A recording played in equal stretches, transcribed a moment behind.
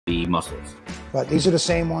the mussels. But these are the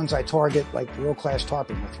same ones I target like world-class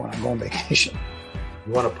tarpon with when I'm going vacation.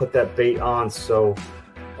 You want to put that bait on so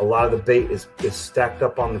a lot of the bait is stacked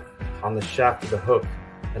up on the shaft of the hook,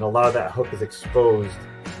 and a lot of that hook is exposed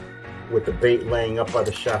with the bait laying up by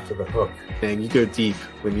the shaft of the hook. Man, you go deep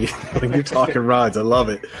when you're talking rods. I love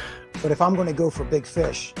it. But if I'm going to go for big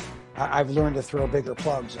fish, I've learned to throw bigger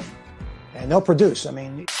plugs, and they'll produce. I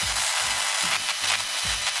mean.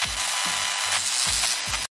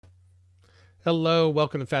 Hello,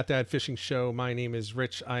 welcome to Fat Dad Fishing Show. My name is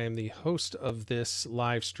Rich. I am the host of this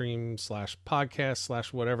live stream slash podcast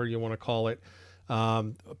slash whatever you want to call it.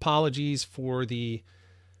 Apologies for the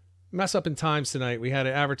mess up in times tonight. We had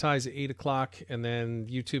to advertise at 8 o'clock and then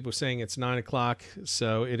YouTube was saying it's 9 o'clock.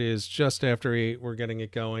 So it is just after 8. We're getting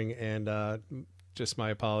it going, and just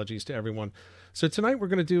my apologies to everyone. So tonight we're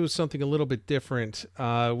going to do something a little bit different.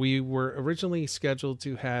 We were originally scheduled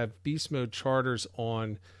to have Beast Mode Charters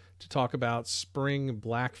on to talk about spring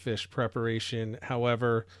blackfish preparation.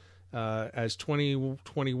 However, as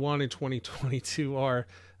 2021 and 2022 are,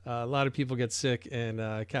 a lot of people get sick,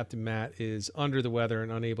 and Captain Matt is under the weather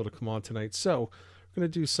and unable to come on tonight. So we're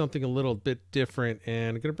going to do something a little bit different, and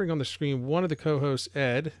I'm going to bring on the screen one of the co-hosts,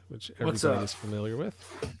 Ed, which everybody is familiar with.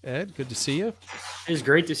 Ed, good to see you. It's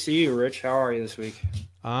great to see you, Rich. How are you this week?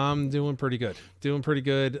 I'm doing pretty good.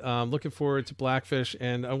 Looking forward to Blackfish,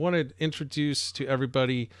 and I want to introduce to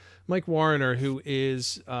everybody Mike Warrener, who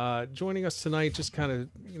is joining us tonight, just kind of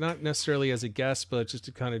not necessarily as a guest, but just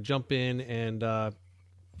to kind of jump in and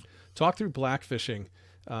talk through blackfishing.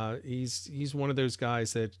 He's one of those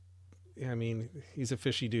guys that, I mean, he's a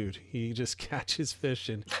fishy dude. He just catches fish,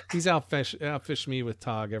 and he's outfished me with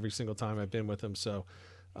Tautog every single time I've been with him. So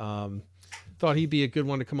thought he'd be a good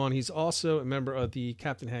one to come on. He's also a member of the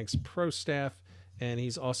Captain Hank's Pro staff, and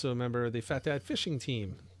he's also a member of the Fat Dad Fishing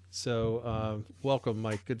team. So welcome,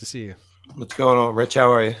 Mike. Good to see you. What's going on, Rich?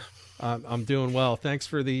 How are you? I'm doing well. Thanks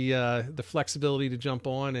for the flexibility to jump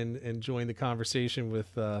on and join the conversation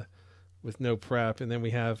with no prep. And then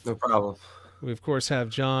we have no problem. We of course have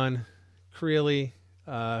John Creeley,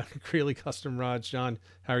 Creeley Custom Rods. John,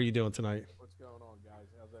 how are you doing tonight? What's going on, guys?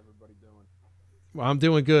 How's everybody doing? Well, I'm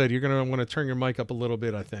doing good. You're gonna want to turn your mic up a little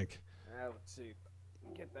bit, I think. Let's see.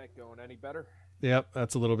 Get that going. Any better? Yep,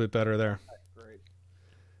 that's a little bit better there. Great.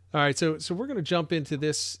 All right, so we're going to jump into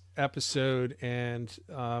this episode and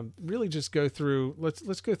really just go through.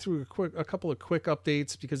 Let's go through a couple of quick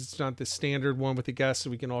updates, because it's not the standard one with the guests, so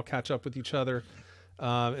we can all catch up with each other,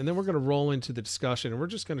 and then we're going to roll into the discussion, and we're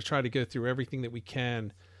just going to try to go through everything that we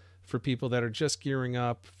can for people that are just gearing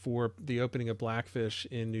up for the opening of Blackfish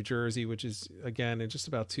in New Jersey, which is again in just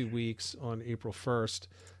about 2 weeks on April 1st.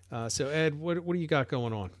 So Ed, what do you got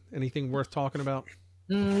going on? Anything worth talking about?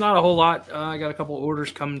 Not a whole lot. I got a couple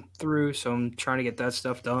orders coming through, so I'm trying to get that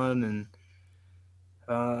stuff done. And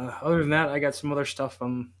other than that, I got some other stuff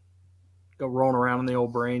I'm go rolling around in the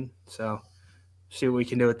old brain. So see what we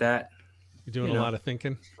can do with that. You're doing a lot of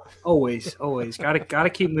thinking. Always. Gotta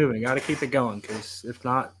keep moving. Gotta keep it going, because if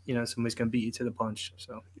not, somebody's gonna beat you to the punch.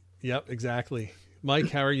 So. Yep, exactly. Mike,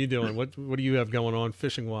 how are you doing? What do you have going on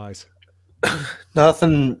fishing wise?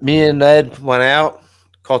 Nothing. Me and Ed went out,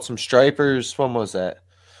 caught some stripers. When was that?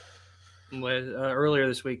 Earlier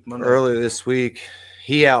this week, Monday. Earlier this week.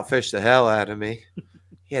 He outfished the hell out of me.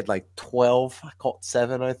 He had like 12. I caught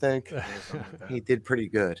 7, I think. He did pretty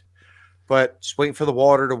good. But just waiting for the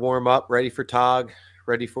water to warm up, ready for Tautog,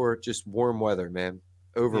 ready for just warm weather, man,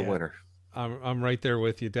 over winter. I'm right there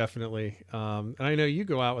with you, definitely. And I know you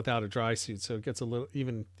go out without a dry suit, so it gets a little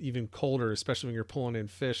even colder, especially when you're pulling in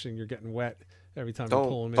fish and you're getting wet every time you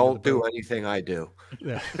pull them in. Don't do anything I do.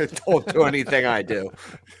 Yeah. Don't do anything I do.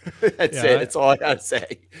 That's it. That's all I gotta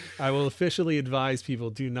say. I will officially advise people: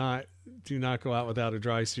 do not go out without a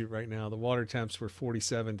dry suit right now. The water temps were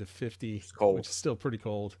 47 to 50, which is still pretty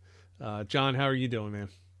cold. John, how are you doing, man?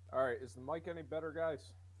 All right. Is the mic any better, guys?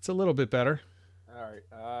 It's a little bit better. All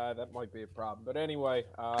right. That might be a problem. But anyway,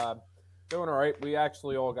 doing all right. We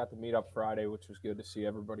actually all got to meet up Friday, which was good to see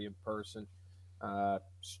everybody in person.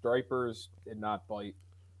 Stripers did not bite,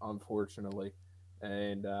 unfortunately.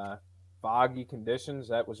 And foggy conditions,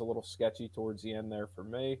 that was a little sketchy towards the end there for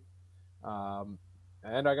me.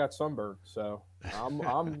 And I got sunburned. So I'm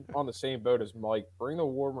on the same boat as Mike. Bring the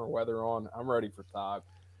warmer weather on. I'm ready for Tautog.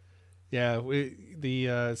 Yeah,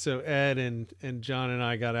 so Ed and John and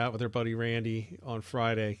I got out with our buddy Randy on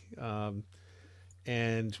Friday,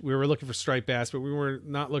 and we were looking for striped bass, but we were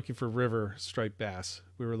not looking for river striped bass.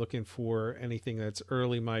 We were looking for anything that's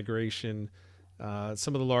early migration.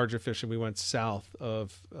 Some of the larger fish, and we went south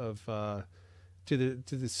of to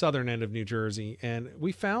the southern end of New Jersey, and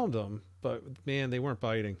we found them, but man, they weren't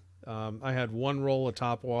biting. I had one roll of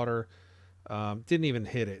topwater, didn't even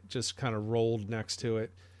hit it, just kind of rolled next to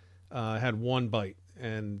it. Had one bite,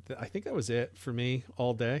 and I think that was it for me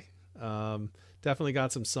all day. Definitely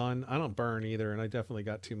got some sun. I don't burn either, and I definitely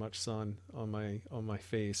got too much sun on my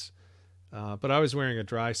face. But I was wearing a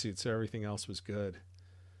dry suit, so everything else was good.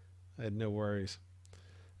 I had no worries.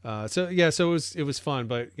 So it was fun,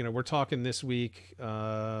 but we're talking this week.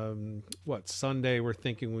 Sunday? We're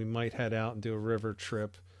thinking we might head out and do a river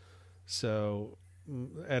trip. So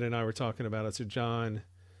Ed and I were talking about it. So John,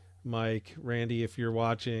 Mike, Randy, if you're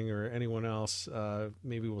watching, or anyone else,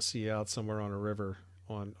 maybe we'll see you out somewhere on a river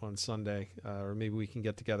on Sunday, or maybe we can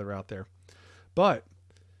get together out there. But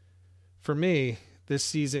for me, this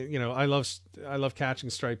season, I love catching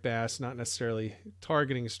striped bass, not necessarily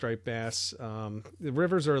targeting striped bass. The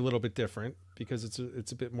rivers are a little bit different because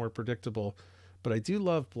it's a bit more predictable, but I do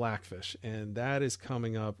love blackfish, and that is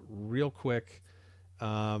coming up real quick.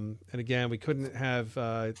 And again, we couldn't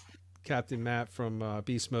have Captain Matt from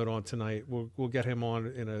Beast Mode on tonight. We'll get him on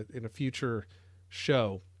in a future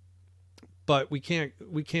show, but we can't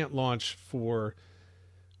launch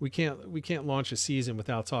a season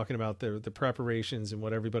without talking about the preparations and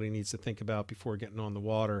what everybody needs to think about before getting on the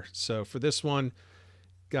water. So for this one,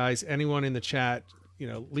 guys, anyone in the chat,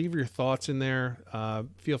 leave your thoughts in there.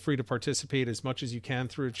 Feel free to participate as much as you can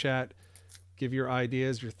through chat. Give your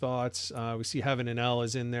ideas, your thoughts. We see Heaven and L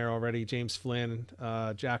is in there already. James Flynn,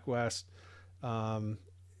 Jack West.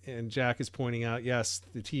 And Jack is pointing out, yes,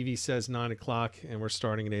 the TV says 9 o'clock and we're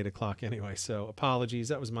starting at 8 o'clock anyway. So apologies.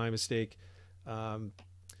 That was my mistake.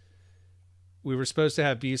 We were supposed to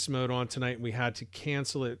have Beast Mode on tonight, and we had to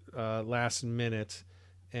cancel it last minute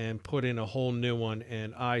and put in a whole new one,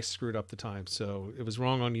 and I screwed up the time. So it was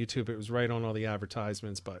wrong on YouTube. It was right on all the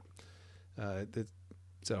advertisements, but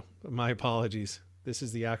so my apologies. This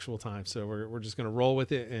is the actual time, so we're just going to roll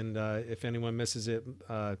with it, and if anyone misses it,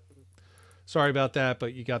 sorry about that,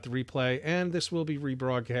 but you got the replay, and this will be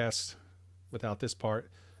rebroadcast without this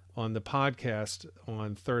part on the podcast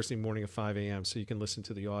on Thursday morning at 5 a.m. so you can listen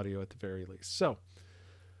to the audio at the very least. So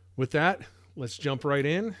with that, let's jump right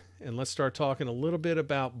in and let's start talking a little bit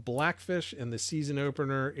about Blackfish and the season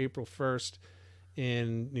opener April 1st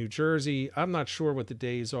in New Jersey. I'm not sure what the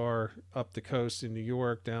days are up the coast in New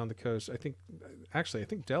York, down the coast. I think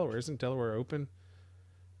Delaware. Isn't Delaware open?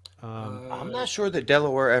 I'm not sure that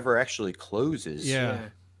Delaware ever actually closes. Yeah.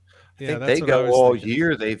 I think they go all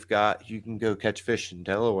year. You can go catch fish in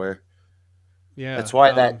Delaware. Yeah. That's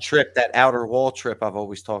why that trip, that outer wall trip I've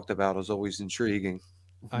always talked about, is always intriguing.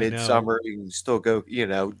 Midsummer, you can still go,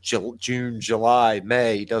 June, July,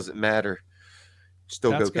 May, doesn't matter.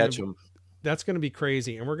 Still go catch them. That's going to be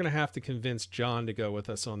crazy. And we're going to have to convince John to go with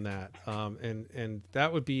us on that. And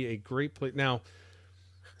that would be a great place. Now,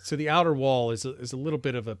 so the outer wall is a little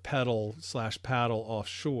bit of a pedal/paddle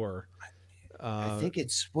offshore. I think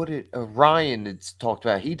it's what Ryan had talked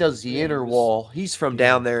about. He does the inner wall. He's from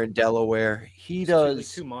down there in Delaware. He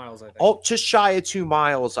does 2 miles, I think. Oh, just shy of 2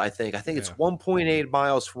 miles, I think. I think it's 1.8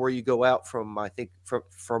 miles from where you go out from, I think,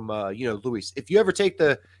 from Louis. If you ever take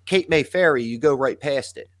the Cape May ferry, you go right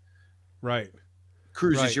past it. Right.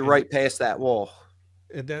 Cruises you right past that wall.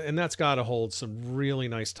 And that's got to hold some really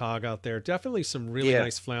nice tog out there. Definitely some really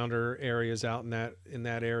nice flounder areas out in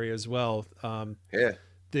that area as well.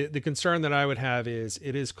 The concern that I would have is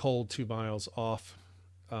it is cold 2 miles off.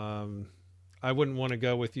 I wouldn't want to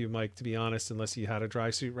go with you, Mike, to be honest, unless you had a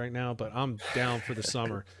dry suit right now, but I'm down for the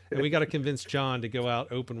summer. And we got to convince John to go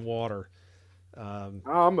out open water.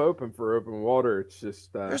 I'm open for open water. It's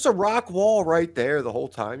just there's a rock wall right there the whole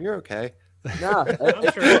time. You're okay. Nah,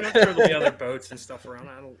 I'm sure there'll be other boats and stuff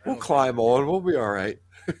around. We'll climb on. We'll be all right.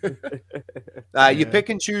 You pick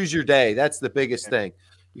and choose your day. That's the biggest thing.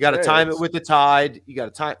 You got to time it with the tide. You got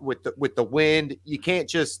to time with the wind. You can't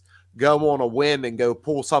just go on a whim and go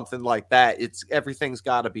pull something like that. Everything's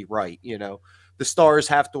got to be right. The stars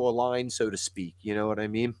have to align, so to speak. You know what I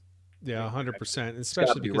mean? Yeah, 100%.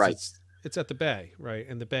 Especially because it's at the bay, right?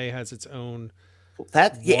 And the bay has its own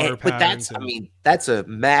water patterns. That's a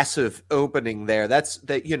massive opening there.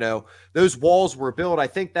 Those walls were built. I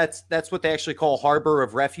think that's what they actually call harbor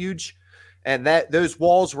of refuge. And those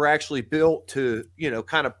walls were actually built to,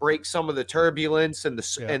 kind of break some of the turbulence and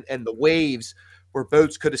the waves where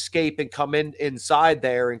boats could escape and come inside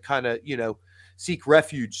there and kind of, seek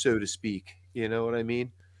refuge, so to speak. You know what I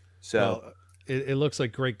mean? So it looks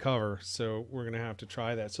like great cover. So we're going to have to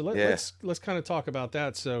try that. So let's kind of talk about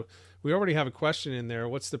that. So we already have a question in there.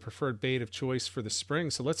 What's the preferred bait of choice for the spring?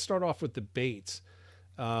 So let's start off with the baits.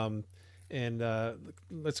 And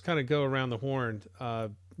let's kind of go around the horn.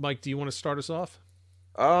 Mike, do you want to start us off?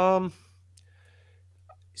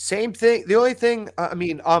 Same thing. The only thing, I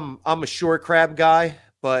mean, I'm a short crab guy,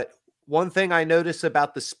 but one thing I notice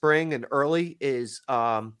about the spring and early is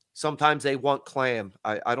sometimes they want clam.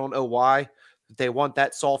 I don't know why. They want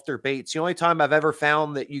that softer bait. It's the only time I've ever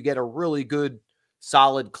found that you get a really good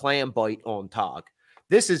solid clam bite on Tog.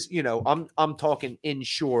 This is, I'm talking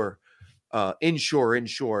inshore,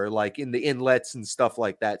 like in the inlets and stuff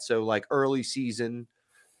like that. So like early season,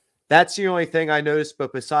 that's the only thing I noticed.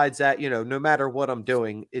 But besides that, no matter what I'm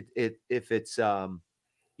doing, if it's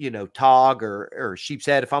Tog or sheep's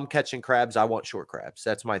head, if I'm catching crabs, I want short crabs.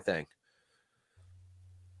 That's my thing.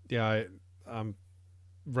 Yeah, I'm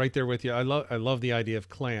right there with you. I love the idea of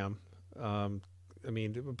clam. I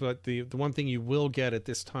mean, but the one thing you will get at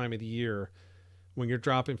this time of the year when you're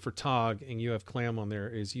dropping for Tog and you have clam on there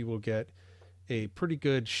is you will get a pretty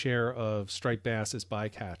good share of striped bass as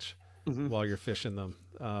bycatch while you're fishing them,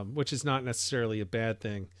 which is not necessarily a bad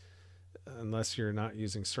thing unless you're not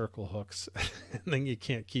using circle hooks and then you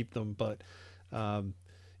can't keep them. But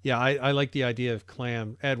yeah, I like the idea of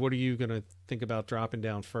clam. Ed, what are you going to think about dropping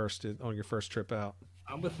down first on your first trip out?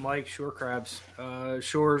 I'm with Mike. Shore crabs,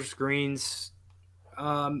 shores, greens.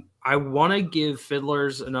 I want to give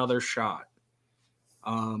fiddlers another shot.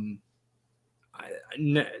 Now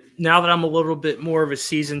that I'm a little bit more of a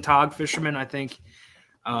seasoned Tog fisherman, I think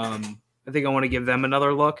I want to give them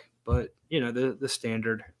another look. But the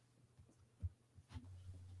standard.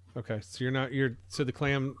 Okay, so so the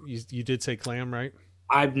clam. You did say clam, right?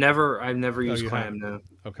 I've never used clam. No.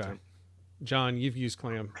 Okay. John, you've used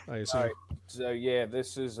clam, I assume. All right. So yeah,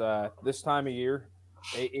 this is this time of year.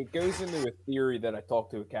 It goes into a theory that I talked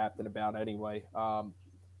to a captain about anyway.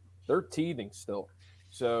 They're teething still.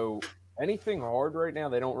 So anything hard right now,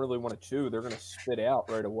 they don't really want to chew. They're going to spit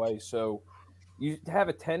out right away. So you have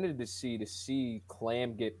a tendency to see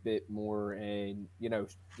clam get bit more, and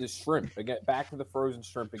the shrimp again. Back to the frozen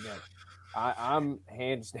shrimp again. I'm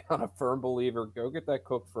hands down a firm believer. Go get that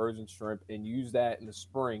cooked frozen shrimp and use that in the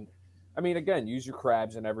spring. I mean, again, use your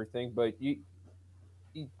crabs and everything, but you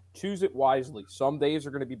choose it wisely. Some days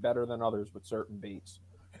are going to be better than others with certain baits.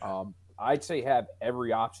 I'd say have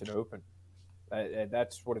every option open.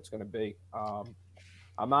 That's what it's going to be.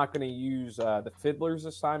 I'm not going to use the fiddlers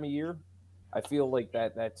this time of year. I feel like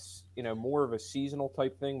that's more of a seasonal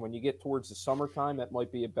type thing. When you get towards the summertime, that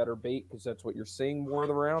might be a better bait because that's what you're seeing more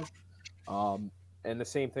around. And the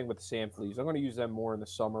same thing with the sand fleas. I'm going to use them more in the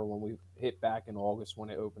summer when we hit back in August when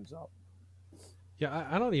it opens up. Yeah,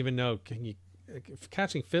 I don't even know.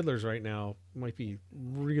 Catching fiddlers right now might be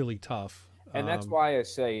really tough. And that's why I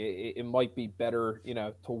say it might be better,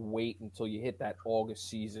 to wait until you hit that August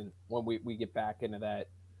season when we get back into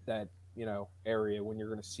that area when you're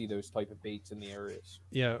going to see those type of baits in the areas.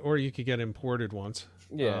 Yeah, or you could get imported ones.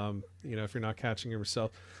 Yeah. If you're not catching them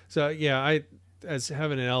yourself. So yeah, as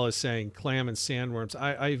Heaven and Elle is saying, clam and sandworms.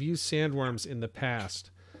 I've used sandworms in the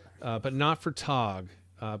past, but not for Tog.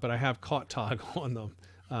 But I have caught Tog on them.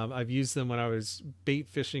 I've used them when I was bait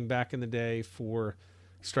fishing back in the day for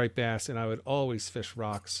striped bass, and I would always fish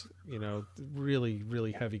rocks, really,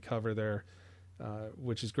 really heavy cover there,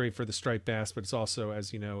 which is great for the striped bass, but it's also,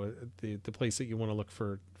 as you know, the place that you want to look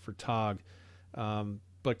for Tog.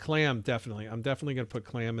 But clam, definitely. I'm definitely going to put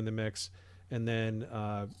clam in the mix. And then,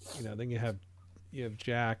 then you have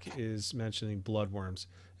Jack is mentioning bloodworms.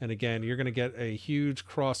 And again, you're going to get a huge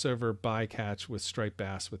crossover bycatch with striped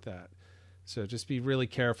bass with that. So just be really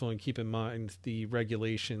careful and keep in mind the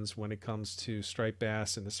regulations when it comes to striped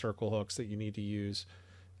bass and the circle hooks that you need to use.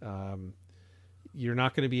 You're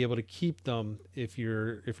not going to be able to keep them if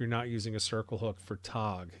you're not using a circle hook for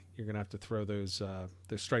Tog. You're going to have to throw those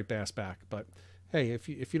striped bass back. But hey, if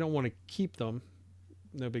you don't want to keep them,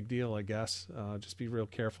 no big deal, I guess. Just be real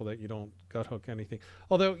careful that you don't gut hook anything.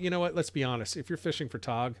 Although, you know what? Let's be honest. If you're fishing for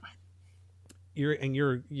Tog, you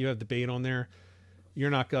have the bait on there, you're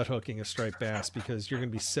not gut hooking a striped bass because you're going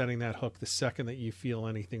to be setting that hook the second that you feel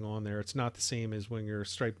anything on there. It's not the same as when you're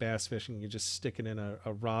striped bass fishing. You just stick it in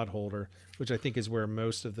a rod holder, which I think is where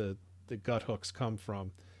most of the gut hooks come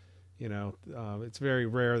from. It's very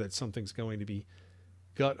rare that something's going to be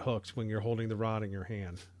gut hooked when you're holding the rod in your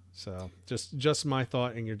hand. So just my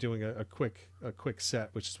thought, and you're doing a quick set,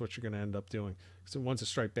 which is what you're going to end up doing. So once a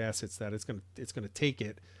striped bass hits that, it's going to take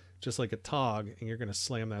it just like a Tog, and you're going to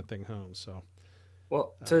slam that thing home. So,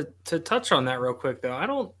 well, to touch on that real quick though, I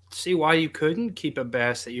don't see why you couldn't keep a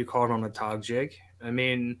bass that you caught on a Tog jig. I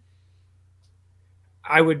mean,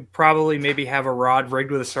 I would probably maybe have a rod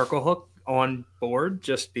rigged with a circle hook on board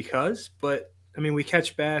just because, but I mean, we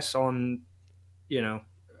catch bass on,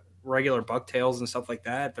 regular bucktails and stuff like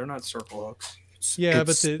that, they're not circle hooks. Yeah,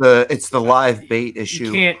 it's but it's the live bait issue.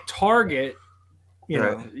 You can't target. You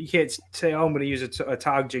Right. know, you can't say, "Oh, I'm going to use a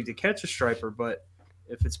tog jig to catch a striper," but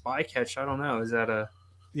if it's bycatch, I don't know. Is that a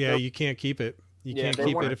yeah, you can't keep it. You Yeah, can't they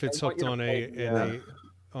keep want- it if it's they want hooked you to on play-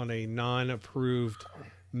 on a non-approved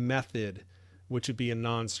method, which would be a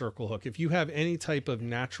non-circle hook. If you have any type of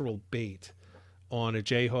natural bait on a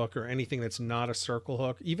J hook or anything that's not a circle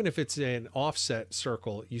hook, even if it's an offset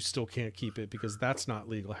circle, you still can't keep it because that's not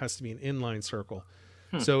legal. It has to be an inline circle.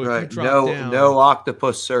 So if you Right. drop down, No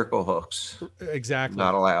octopus circle hooks. exactly.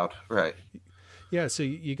 Not allowed. Right. Yeah, so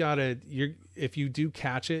you gotta if you do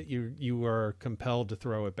catch it, you are compelled to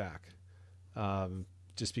throw it back,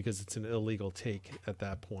 just because it's an illegal take at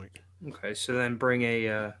that point. okay? So then bring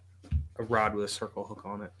a rod with a circle hook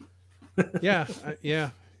on it. Yeah,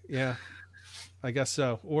 yeah. I guess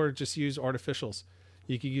so. Or just use artificials.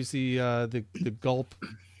 You could use the gulp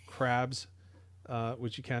crabs,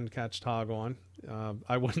 which you can catch tog on.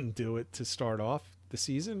 I wouldn't do it to start off the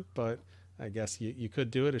season, but I guess you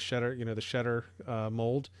could do it. A shedder, the shedder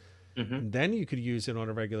mold. Mm-hmm. And then you could use it on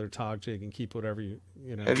a regular tog jig and keep whatever you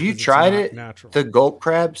know. Have you because it's tried not it? Natural. The gulp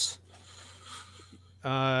crabs?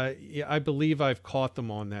 Yeah, I believe I've caught them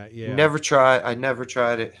on that. Yeah. I never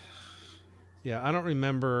tried it. Yeah, I don't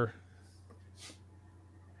remember.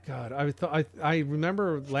 God, I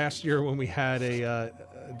remember last year when we had a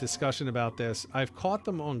discussion about this. I've caught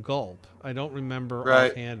them on gulp. I don't remember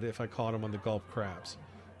Right. offhand if I caught them on the gulp crabs.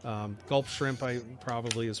 Gulp shrimp, I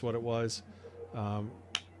probably is what it was.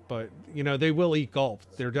 But they will eat gulp.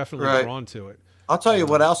 They're definitely Right. drawn to it. I'll tell you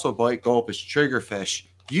what else will bite gulp is triggerfish.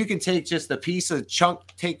 You can take just a piece of chunk,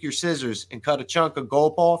 take your scissors and cut a chunk of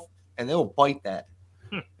gulp off, and they'll bite that.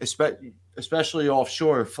 Especially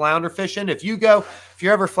offshore. Flounder fishing. If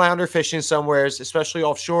you're ever flounder fishing somewhere, especially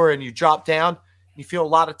offshore, and you drop down, you feel a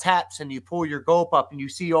lot of taps, and you pull your gulp up, and you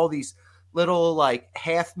see all these little like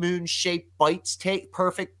half moon shaped bites,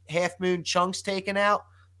 perfect half moon chunks taken out.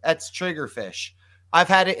 That's triggerfish. I've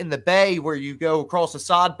had it in the bay where you go across a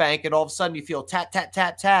sod bank, and all of a sudden you feel tap, tap,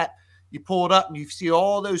 tap, tap. You pull it up, and you see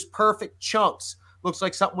all those perfect chunks. Looks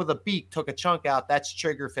like something with a beak took a chunk out. That's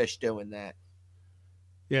triggerfish doing that.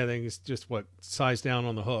 Yeah, then it's just size down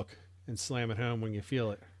on the hook and slam it home when you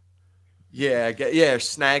feel it. Yeah,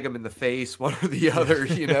 snag them in the face, one or the other,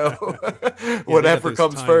 They got whatever those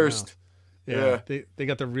comes tiny first. mouth. Yeah. They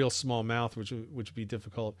got the real small mouth, which would be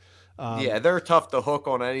difficult. Yeah, they're tough to hook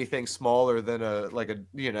on anything smaller than a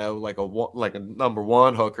number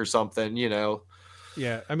one hook or something.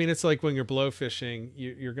 Yeah, I mean it's like when you're blow fishing,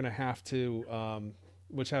 you're gonna have to,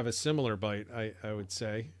 which have a similar bite, I would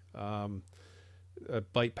say, a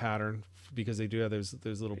bite pattern because they do have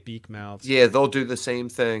those little beak mouths. Yeah, they'll do the same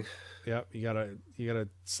thing. Yeah, you gotta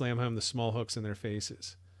slam home the small hooks in their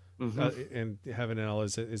faces. Mm-hmm. And Heaven L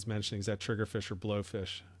is mentioning is that triggerfish or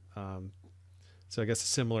blowfish. So I guess a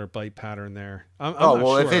similar bite pattern there. I'm not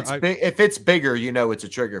well, sure. if it's bigger, it's a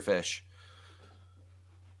triggerfish.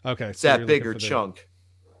 Okay, It's so that you're bigger looking for chunk.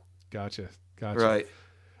 Gotcha. Right.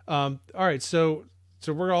 All right, so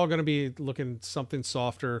we're all going to be looking something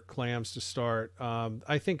softer, clams to start.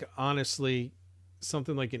 I think honestly,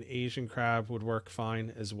 something like an Asian crab would work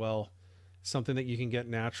fine as well. Something that you can get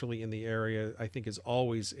naturally in the area, I think, is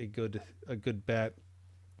always a good bet.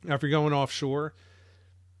 Now, if you're going offshore,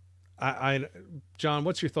 John,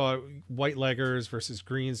 what's your thought? White leggers versus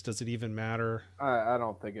greens, does it even matter? I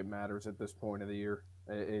don't think it matters at this point of the year.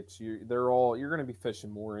 You're going to be fishing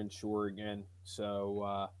more inshore again,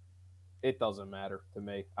 so it doesn't matter to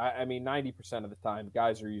me. I mean, 90% of the time,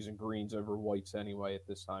 guys are using greens over whites anyway at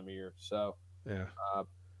this time of year. So, yeah.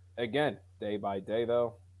 Again, day by day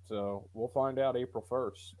though. So we'll find out April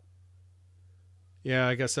 1st. Yeah,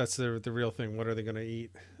 I guess that's the real thing. What are they going to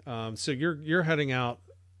eat? So you're heading out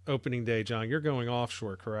opening day, John. You're going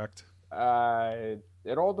offshore, correct?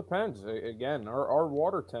 It all depends. Again, our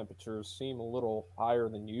water temperatures seem a little higher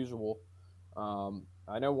than usual.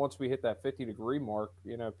 I know once we hit that 50-degree mark,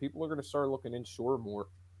 people are going to start looking inshore more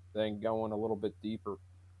than going a little bit deeper.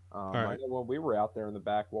 Right. I know when we were out there in the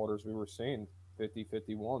backwaters, we were seeing 50,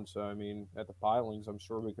 51. So, I mean, at the pilings, I'm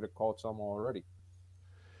sure we could have caught some already.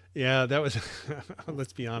 Yeah, that was,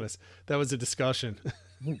 let's be honest, that was a discussion.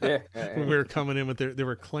 Yeah. When we were coming in with there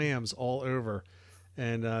were clams all over.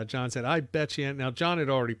 And John said, I bet you. Now, John had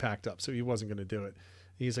already packed up, so he wasn't going to do it.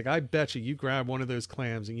 He's like, I bet you grab one of those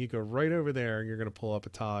clams and you go right over there and you're going to pull up a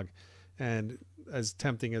tog. And as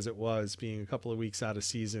tempting as it was, being a couple of weeks out of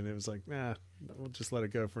season, it was like, we'll just let it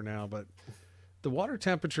go for now. But the water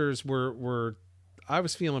temperatures were I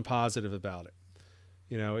was feeling positive about it.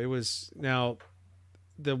 It was now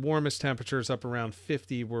the warmest temperatures up around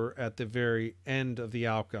 50 were at the very end of the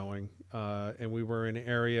outgoing. And we were in an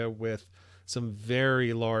area with some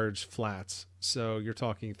very large flats. So you're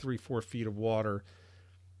talking 3-4 feet of water.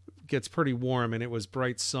 Gets pretty warm, and it was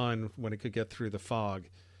bright sun when it could get through the fog.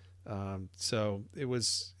 So it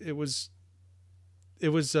was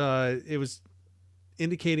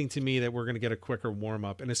indicating to me that we're going to get a quicker warm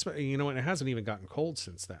up, and especially, and it hasn't even gotten cold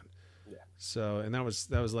since then. Yeah. So, and that was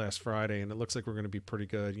last Friday, and it looks like we're going to be pretty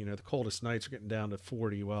good. The coldest nights are getting down to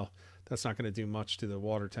 40. Well, that's not going to do much to the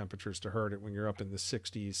water temperatures to hurt it when you're up in the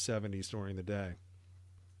 60s, 70s during the day.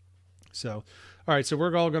 So, all right, so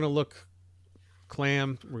we're all going to look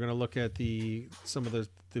clam. We're going to look at some of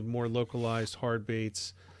the more localized hard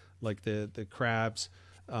baits, like the crabs.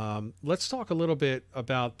 Let's talk a little bit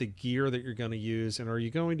about the gear that you're going to use, and are you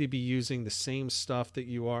going to be using the same stuff that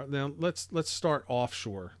you are now? Let's start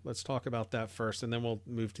offshore. Let's talk about that first, and then we'll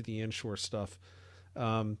move to the inshore stuff.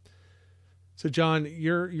 So John,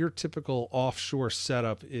 your typical offshore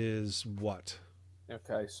setup is what?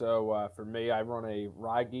 Okay, so for me, I run a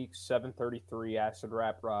Rygeek 733 acid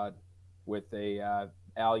wrap rod with a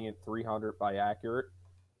Alliant 300 by Accurate,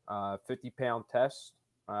 50-pound test,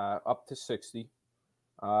 up to 60.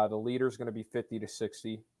 The leader is going to be 50 to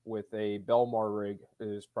 60 with a Belmar rig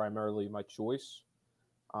is primarily my choice.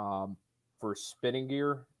 For spinning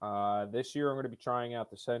gear, this year I'm going to be trying out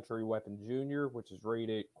the Century Weapon Junior, which is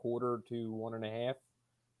rated 1/4 to 1.5.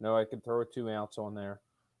 No, I can throw a 2-ounce on there.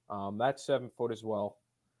 That's 7 foot as well.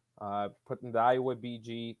 Putting the Iowa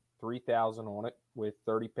BG 3000 on it with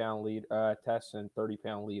 30-pound lead test and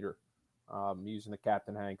 30-pound leader, using the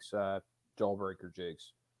Captain Hanks jawbreaker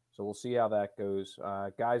jigs. So we'll see how that goes.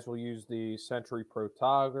 Guys will use the Century Pro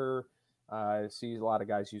Togger. I see a lot of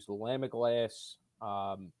guys use the Lamiglass.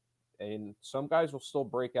 And some guys will still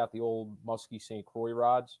break out the old Muskie St. Croix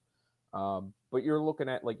rods. But you're looking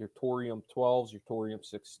at like your Torium 12s, your Torium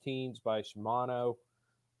 16s by Shimano,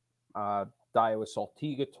 Daiwa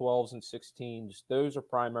Saltiga 12s and 16s. Those are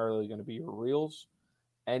primarily going to be your reels.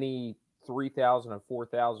 Any 3,000 and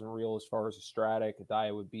 4,000 reel as far as a Stratic, a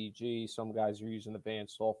Daiwa BG. Some guys are using the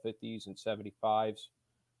Bandsaw 50s and 75s.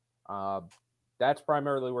 That's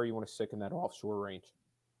primarily where you want to stick in that offshore range.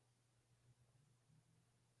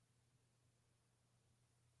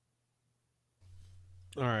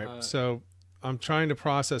 All right, so I'm trying to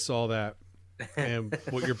process all that, and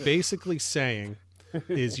what you're basically saying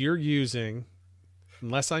is you're using,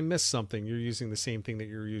 unless I missed something, you're using the same thing that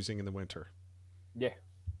you're using in the winter. Yeah,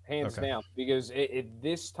 hands down. Because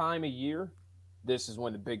this time of year, this is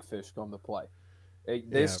when the big fish come to play.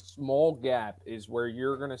 This small gap is where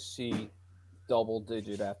you're going to see double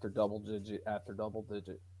digit after double digit after double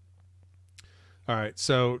digit. All right,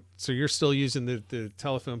 so you're still using the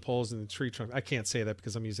telephone poles and the tree trunk. I can't say that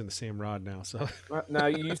because I'm using the same rod now. So now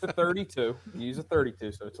you use a 32. You use a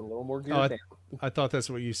 32, so it's a little more geared down. I thought that's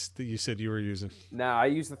what you said you were using. No, I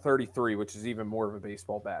use the 33, which is even more of a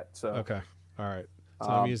baseball bat. So okay, all right. So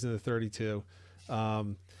I'm using the 32,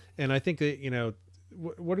 and I think that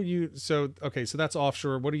what are you? So okay, so that's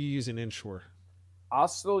offshore. What are you using inshore? I'll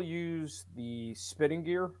still use the spinning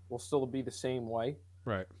gear. Will still be the same way.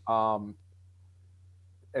 Right.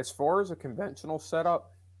 As far as a conventional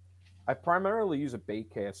setup, I primarily use a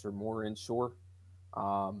bait caster more inshore.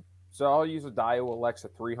 So I'll use a Daiwa Alexa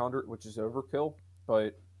 300, which is overkill,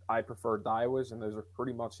 but I prefer Daiwas, and those are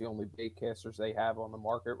pretty much the only bait casters they have on the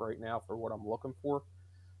market right now for what I'm looking for.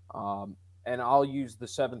 And I'll use the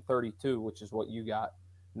 732, which is what you got.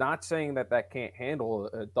 Not saying that can't handle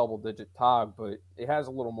a double-digit tog, but it has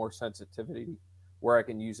a little more sensitivity where I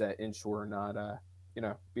can use that inshore and not,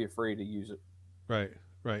 be afraid to use it. Right.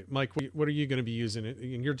 Right. Mike, what are you going to be using?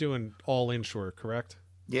 And you're doing all inshore, correct?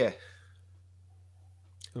 Yeah.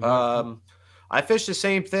 I fish the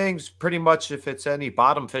same things pretty much if it's any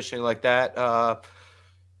bottom fishing like that.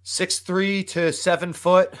 6'3" to 7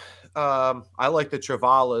 foot. I like the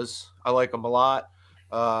Travalas. I like them a lot.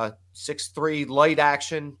 6'3" light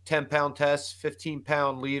action, 10-pound test,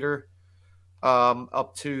 15-pound leader,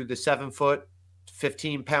 up to the 7 foot,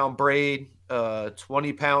 15-pound braid.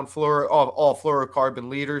 20-pound all fluorocarbon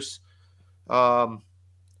leaders, and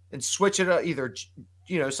switch it either,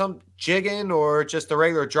 some jigging or just the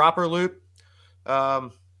regular dropper loop.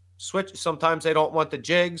 Switch. Sometimes they don't want the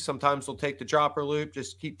jig. Sometimes they'll take the dropper loop.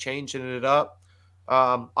 Just keep changing it up.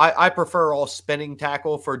 I prefer all spinning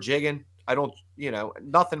tackle for jigging. I don't,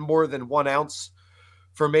 nothing more than 1 ounce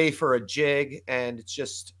for me for a jig, and it's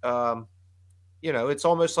just, it's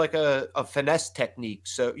almost like a finesse technique.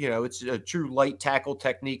 So, it's a true light tackle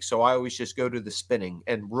technique. So I always just go to the spinning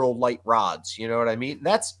and real light rods. You know what I mean? And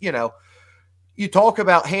that's, you talk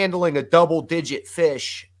about handling a double-digit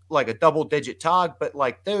fish, like a double-digit tog, but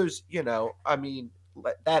like those, I mean,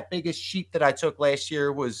 that biggest sheep that I took last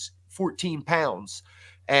year was 14 pounds.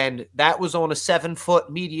 And that was on a 7-foot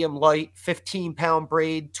medium light, 15-pound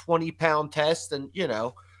braid, 20-pound test. And,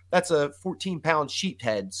 that's a 14-pound sheep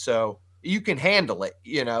head. So you can handle it.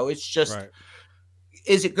 It's just, Right.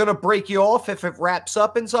 Is it going to break you off if it wraps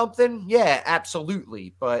up in something? Yeah,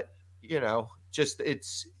 absolutely. But, just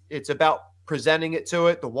it's about presenting it to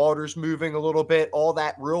it. The water's moving a little bit. All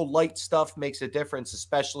that real light stuff makes a difference,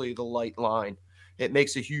 especially the light line. It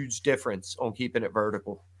makes a huge difference on keeping it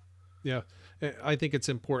vertical. Yeah. I think it's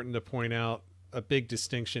important to point out a big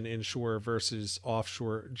distinction inshore versus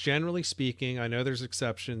offshore. Generally speaking, I know there's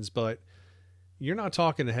exceptions, but you're not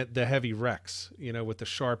talking the heavy wrecks, with the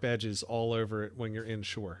sharp edges all over it when you're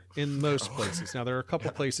inshore in most places. Now, there are a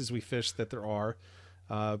couple places we fish that there are,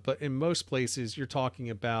 but in most places you're talking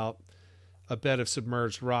about a bed of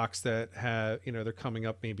submerged rocks that have, they're coming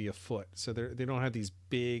up maybe a foot. So they don't have these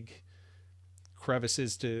big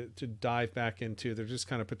crevices to dive back into. They're just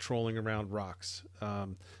kind of patrolling around rocks,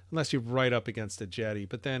 unless you're right up against a jetty.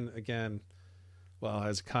 But then again, well,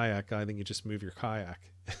 as a kayak guy, then you just move your kayak.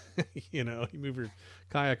 You move your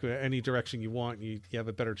kayak any direction you want. You have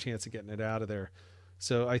a better chance of getting it out of there.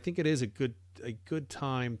 So I think it is a good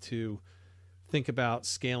time to think about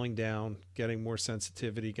scaling down, getting more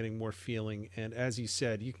sensitivity, getting more feeling. And as you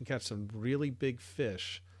said, you can catch some really big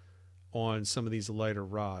fish on some of these lighter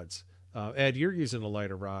rods. Ed, you're using a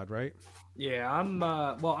lighter rod, right? Yeah, I'm.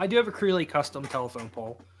 Well, I do have a Creeley custom telephone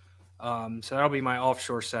pole, so that'll be my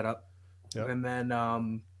offshore setup. Yep. And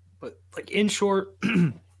then, but like inshore,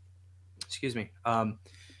 excuse me. I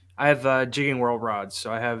have Jigging World rods,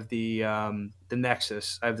 so I have the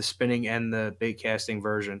Nexus. I have the spinning and the bait casting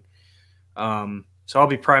version. So I'll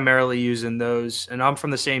be primarily using those, and I'm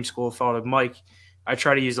from the same school of thought of Mike. I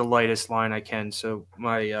try to use the lightest line I can. So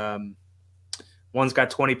my one's got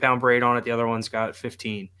 20-pound braid on it. The other one's got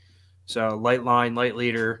 15. So light line, light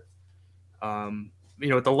leader.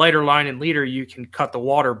 With the lighter line and leader, you can cut the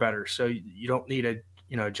water better. So you don't need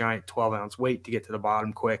a giant 12-ounce weight to get to the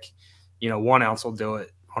bottom quick. 1 ounce will do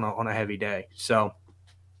it on a heavy day. So,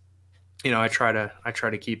 I try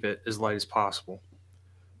to keep it as light as possible.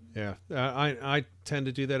 Yeah, I tend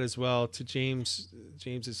to do that as well. To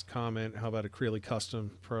James's comment, how about a Creeley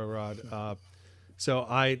Custom Pro Rod? So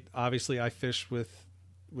I fish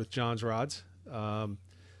with John's rods.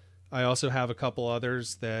 I also have a couple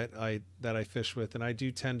others that I fish with, and I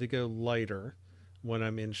do tend to go lighter when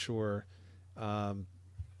I'm inshore.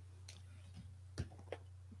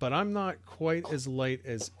 But I'm not quite as light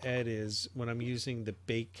as Ed is when I'm using the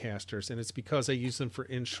bait casters, and it's because I use them for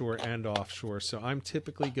inshore and offshore. So I'm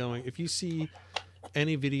typically going, if you see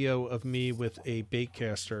any video of me with a bait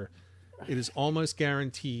caster, it is almost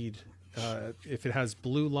guaranteed, if it has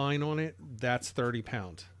blue line on it, that's 30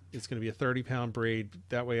 pound. It's going to be a 30-pound braid.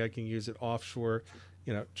 That way I can use it offshore.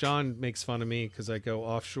 John makes fun of me because I go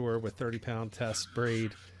offshore with 30-pound test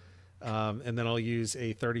braid. And then I'll use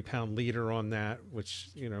a 30-pound leader on that, which,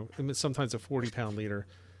 sometimes a 40-pound leader.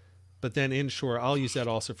 But then inshore, I'll use that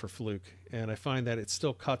also for fluke. And I find that it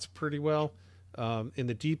still cuts pretty well. In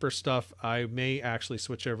the deeper stuff, I may actually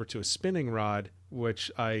switch over to a spinning rod,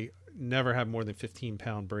 which I never have more than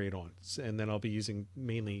 15-pound braid on. And then I'll be using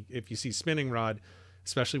mainly, if you see spinning rod,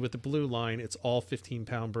 especially with the blue line, it's all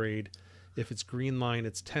 15-pound braid. If it's green line,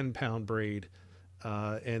 it's 10-pound braid.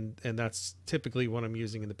 And that's typically what I'm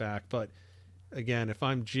using in the back. But again, if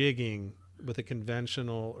I'm jigging with a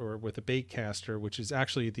conventional or with a bait caster, which is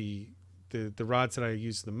actually the rods that I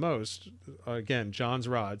use the most, again, John's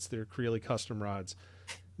rods, they're Creeley custom rods.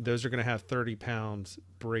 Those are going to have 30-pound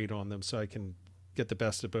braid on them, so I can get the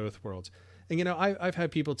best of both worlds. And, I've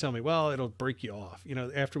had people tell me, well, it'll break you off.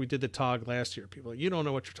 After we did the Tautog last year, people are like, you don't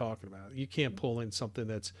know what you're talking about. You can't pull in something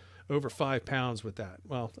that's over 5 pounds with that.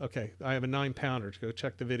 Well, okay, I have a 9-pounder. Go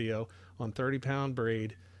check the video on 30-pound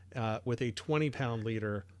braid with a 20-pound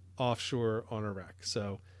leader offshore on a wreck.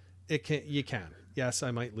 So you can. Yes,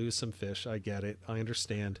 I might lose some fish. I get it. I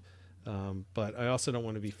understand. But I also don't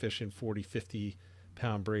want to be fishing 40,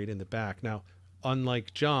 50-pound braid in the back. Now,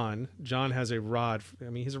 unlike John has a rod.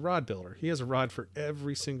 He's a rod builder. He has a rod for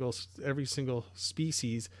every single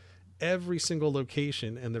species, every single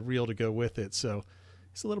location, and the reel to go with it. So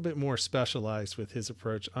he's a little bit more specialized with his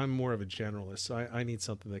approach. I'm more of a generalist. So I need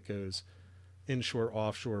something that goes inshore,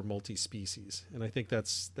 offshore, multi-species. And I think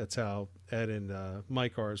that's how Ed and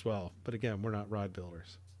Mike are as well. But again, we're not rod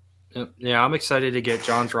builders. Yeah, I'm excited to get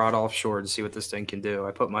John's rod offshore to see what this thing can do. I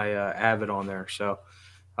put my Avid on there, so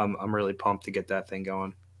I'm really pumped to get that thing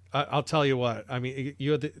going. I'll tell you what.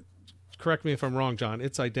 You had the correct me if I'm wrong, John,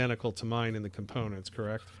 it's identical to mine in the components,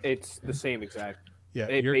 correct? It's the same exact. Yeah,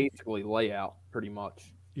 It basically layout pretty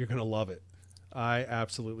much. You're gonna love it. I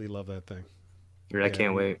absolutely love that thing. I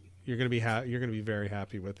can't wait. You're gonna be you're gonna be very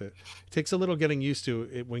happy with it. It takes a little getting used to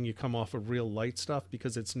it when you come off of real light stuff,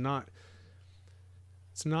 because it's not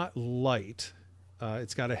light.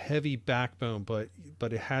 It's got a heavy backbone, but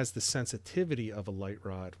it has the sensitivity of a light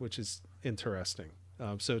rod, which is interesting.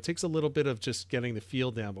 So it takes a little bit of just getting the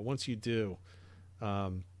feel down, but once you do,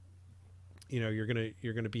 you're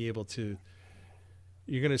gonna be able to.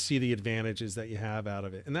 You're going to see the advantages that you have out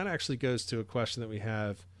of it. And that actually goes to a question that we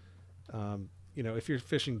have. If you're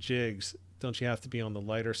fishing jigs, don't you have to be on the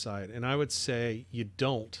lighter side? And I would say you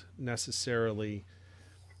don't necessarily.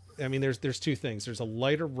 I mean, there's two things. There's a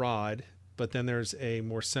lighter rod, but then there's a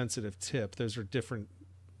more sensitive tip. Those are different.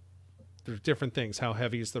 There's different things. How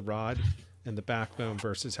heavy is the rod and the backbone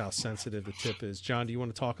versus how sensitive the tip is. John, do you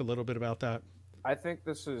want to talk a little bit about that? I think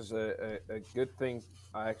this is a good thing,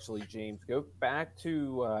 actually, James. Go back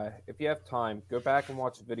to, if you have time, go back and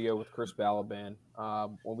watch a video with Chris Balaban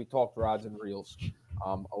when we talked rods and reels.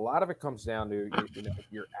 A lot of it comes down to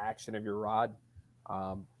your action of your rod.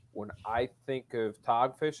 When I think of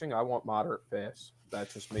tog fishing, I want moderate fast.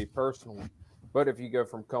 That's just me personally. But if you go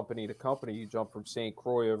from company to company, you jump from St.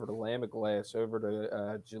 Croix over to Lamiglass over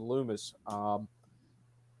to Jalumas,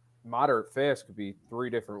 moderate fast could be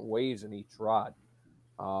 3 different ways in each rod.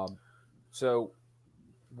 So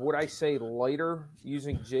would I say lighter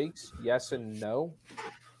using jigs? Yes and no.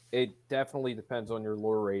 It definitely depends on your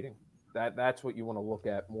lure rating. That's what you want to look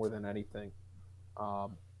at more than anything.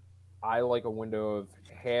 I like a window of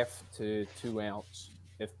 1/2 to 2 ounce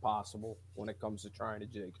if possible when it comes to trying to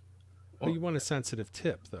jig. Well, you want a sensitive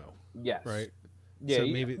tip though. Yes. Right. Yeah. So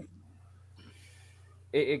maybe.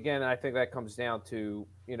 Again, I think that comes down to,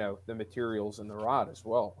 the materials in the rod as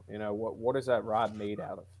well. What is that rod made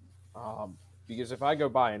out of? Because if I go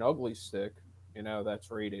buy an ugly stick,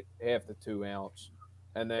 that's rated 1/2 to 2 ounce,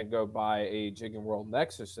 and then go buy a Jigging World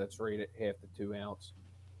Nexus that's rated 1/2 to 2 ounce,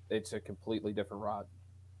 it's a completely different rod.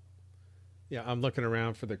 Yeah, I'm looking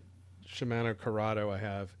around for the Shimano Corrado I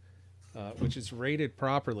have, which is rated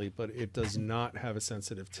properly, but it does not have a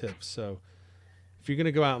sensitive tip. So if you're going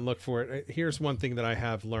to go out and look for it, here's one thing that I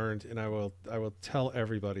have learned, and I will tell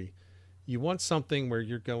everybody. You want something where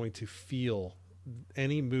you're going to feel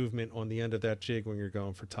any movement on the end of that jig when you're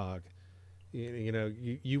going for tog.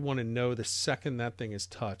 You want to know the second that thing is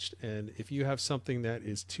touched. And if you have something that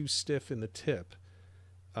is too stiff in the tip,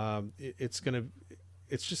 it's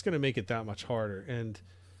just going to make it that much harder. And,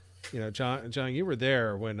 John, you were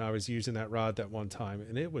there when I was using that rod that one time,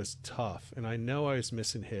 and it was tough. And I know I was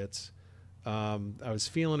missing hits. I was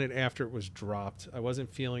feeling it after it was dropped. I wasn't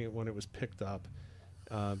feeling it when it was picked up.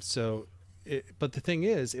 But the thing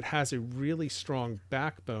is, it has a really strong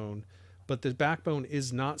backbone, but the backbone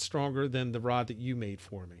is not stronger than the rod that you made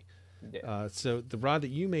for me. Yeah. So the rod that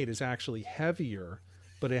you made is actually heavier,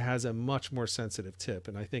 but it has a much more sensitive tip.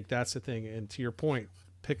 And I think that's the thing. And to your point,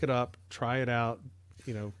 pick it up, try it out,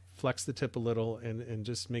 flex the tip a little, and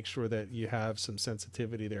just make sure that you have some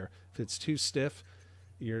sensitivity there. If it's too stiff,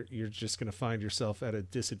 you're just going to find yourself at a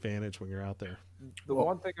disadvantage when you're out there. The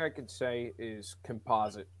one thing I could say is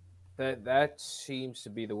composite. That seems to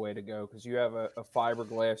be the way to go, because you have a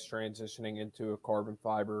fiberglass transitioning into a carbon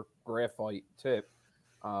fiber graphite tip.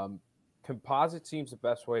 Composite seems the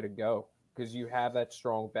best way to go, because you have that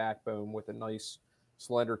strong backbone with a nice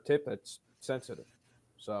slender tip that's sensitive.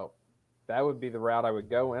 So that would be the route I would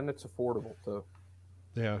go, and it's affordable too.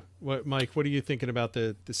 Yeah. Mike, what are you thinking about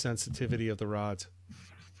the sensitivity of the rods?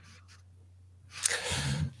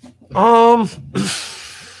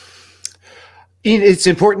 It's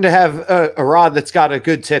important to have a rod that's got a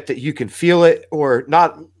good tip that you can feel it, or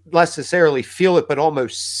not necessarily feel it, but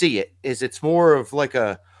almost see it. It's more of like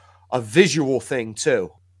a visual thing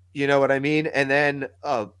too. You know what I mean? And then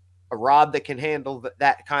a rod that can handle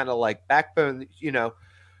that kind of like backbone,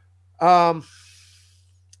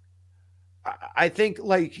 I think,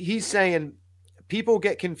 like he's saying, people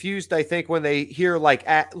get confused, I think, when they hear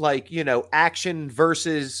action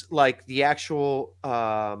versus like the actual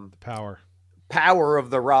power of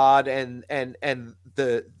the rod and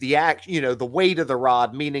the act, the weight of the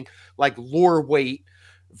rod, meaning like lure weight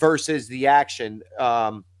versus the action.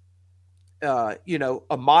 A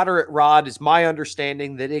moderate rod is my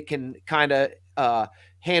understanding that it can kind of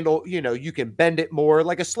handle, you can bend it more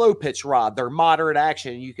like a slow pitch rod. They're moderate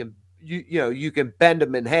action. You can bend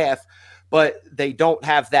them in half, but they don't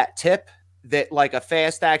have that tip that like a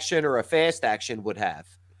fast action or a fast action would have.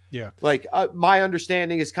 Yeah. Like my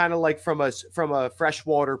understanding is kind of like from a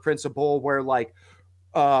freshwater principle where like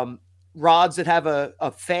rods that have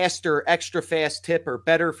a faster, extra fast tip are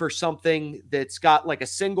better for something that's got like a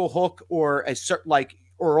single hook or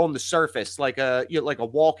or on the surface, like like a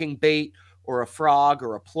walking bait or a frog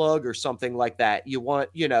or a plug or something like that. You want,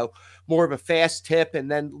 more of a fast tip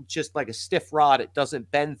and then just like a stiff rod. It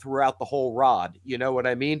doesn't bend throughout the whole rod. You know what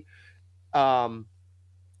I mean?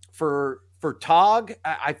 For Tog,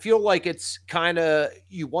 I feel like it's kind of,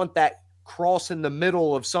 you want that cross in the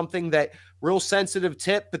middle of something that real sensitive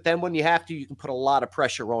tip, but then when you have to, you can put a lot of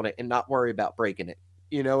pressure on it and not worry about breaking it.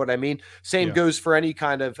 You know what I mean? Same goes for any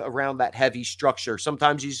kind of around that heavy structure.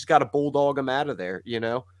 Sometimes you just got to bulldog them out of there,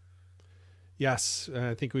 Yes,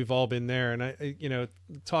 I think we've all been there. And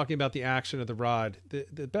talking about the action of the rod,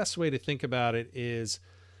 the best way to think about it is,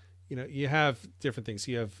 you have different things.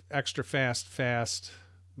 You have extra fast,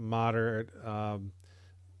 moderate,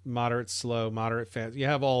 slow, moderate, fast. You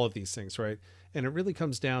have all of these things, right? And it really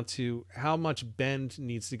comes down to how much bend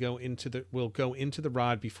needs to go into the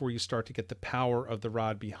rod before you start to get the power of the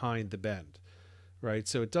rod behind the bend, right?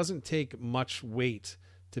 So it doesn't take much weight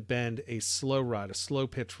to bend a slow rod, a slow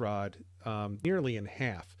pitch rod, nearly in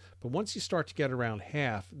half. But once you start to get around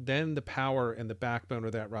half, then the power and the backbone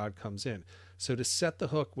of that rod comes in. So to set the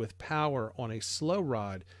hook with power on a slow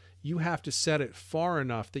rod, you have to set it far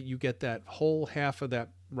enough that you get that whole half of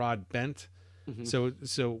that rod bent. Mm-hmm.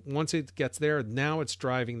 So once it gets there, now it's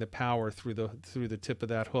driving the power through the tip of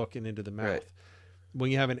that hook and into the mouth. Right.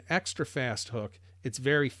 When you have an extra fast hook, it's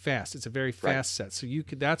very fast. It's a very fast set. So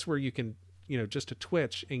that's where you can, just a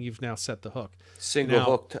twitch and you've now set the hook. Single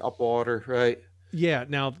hook up water, right? Yeah.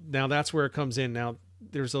 Now that's where it comes in. Now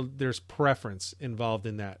there's preference involved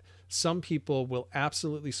in that. Some people will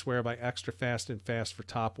absolutely swear by extra fast and fast for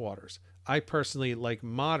top waters. I personally like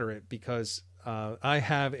moderate because I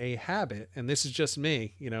have a habit, and this is just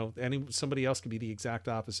me, somebody else could be the exact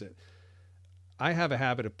opposite. I have a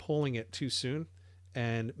habit of pulling it too soon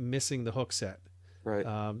and missing the hook set. Right.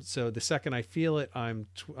 So the second I feel it, I'm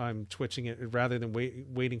twitching it rather than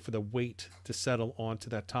waiting for the weight to settle onto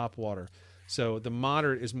that top water. So the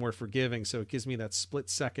moderate is more forgiving. So it gives me that split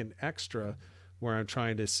second extra where I'm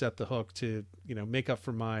trying to set the hook to, make up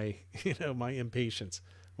for my, my impatience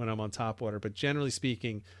when I'm on top water. But generally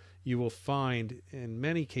speaking, you will find in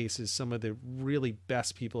many cases, some of the really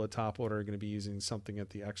best people at top water are going to be using something at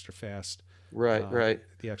the extra fast. Right.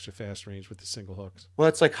 The extra fast range with the single hooks. Well,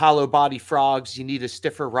 it's like hollow body frogs. You need a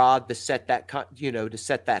stiffer rod to set that, to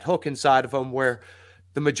set that hook inside of them, where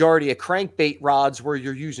the majority of crankbait rods where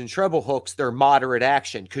you're using treble hooks, they're moderate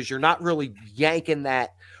action because you're not really yanking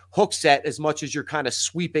that hook set as much as you're kind of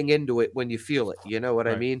sweeping into it when you feel it. You know what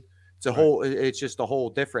I mean? It's just a whole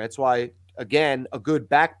different. That's why, again, a good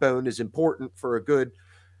backbone is important for a good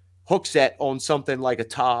hook set on something like a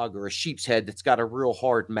Tog or a sheep's head that's got a real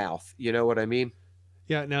hard mouth. You know what I mean?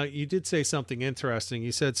 Yeah. Now, you did say something interesting.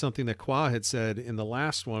 You said something that Qua had said in the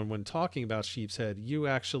last one when talking about sheep's head. You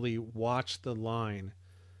actually watch the line.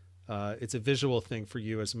 It's a visual thing for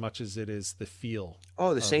you as much as it is the feel.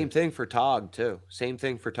 Oh, the same thing for Tog, too. Same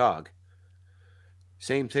thing for Tog.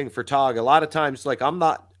 A lot of times, like, I'm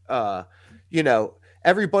not,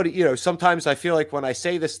 everybody, sometimes I feel like when I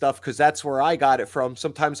say this stuff, because that's where I got it from,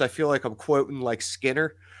 sometimes I feel like I'm quoting like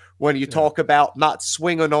Skinner when you talk about not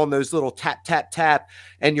swinging on those little tap, tap, tap,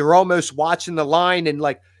 and you're almost watching the line and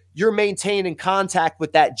like you're maintaining contact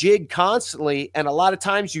with that jig constantly. And a lot of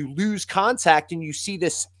times you lose contact and you see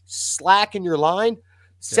this slack in your line.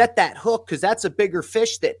 Set that hook, because that's a bigger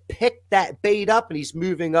fish that picked that bait up and he's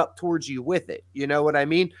moving up towards you with it. You know what I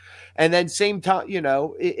mean? And then same time,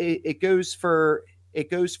 it goes for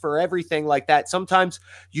everything like that. Sometimes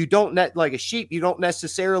you don't like a sheep, you don't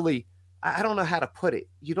necessarily, I don't know how to put it.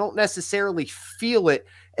 You don't necessarily feel it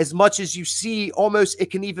as much as you see almost,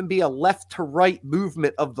 it can even be a left to right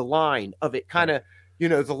movement of the line of it kind of,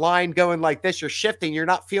 the line going like this, you're shifting, you're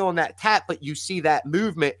not feeling that tap, but you see that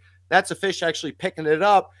movement. That's a fish actually picking it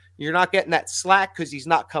up. You're not getting that slack because he's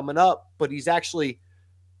not coming up, but he's actually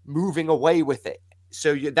moving away with it.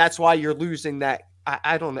 So that's why you're losing that.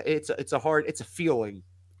 I don't know. It's a feeling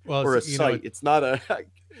or a sight. It's not a.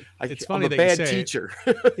 It's funny I'm a bad teacher.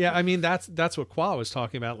 Yeah, I mean that's what Qua was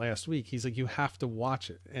talking about last week. He's like, you have to watch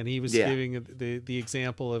it, and he was giving the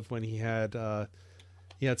example of when he had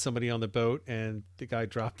somebody on the boat and the guy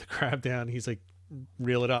dropped the crab down. He's like,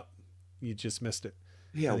 reel it up. You just missed it.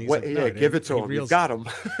 Yeah, give it to him. You've got him.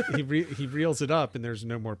 he reels it up, and there's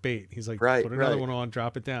no more bait. He's like, put another one on,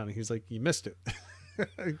 drop it down. And he's like, you missed it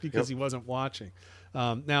because he wasn't watching.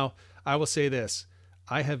 Now, I will say this.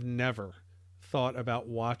 I have never thought about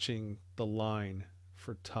watching the line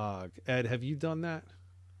for Tog. Ed, have you done that?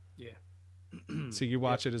 Yeah. So you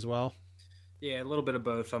watch it as well? Yeah, a little bit of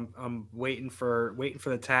both. I'm waiting for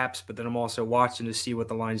the taps, but then I'm also watching to see what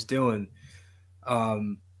the line's doing.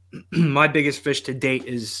 My biggest fish to date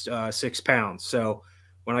is 6 pounds. So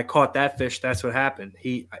when I caught that fish, that's what happened.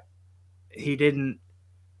 He didn't.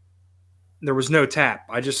 There was no tap.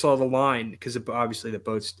 I just saw the line because obviously the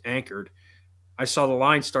boat's anchored. I saw the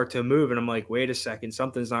line start to move, and I'm like, wait a second,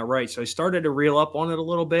 something's not right. So I started to reel up on it a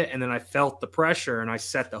little bit, and then I felt the pressure, and I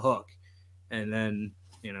set the hook. And then,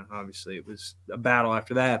 obviously it was a battle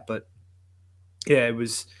after that. But yeah, it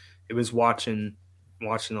was watching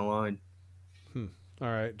the line. All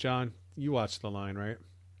right, John, you watched the line, right?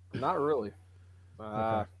 Not really.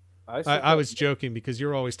 Okay. I was joking because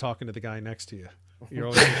you're always talking to the guy next to you. You're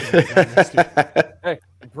always talking to the guy next to you. Hey,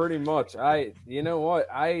 pretty much. You know what?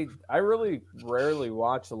 I really rarely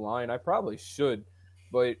watch the line. I probably should,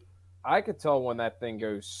 but I could tell when that thing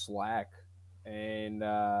goes slack, and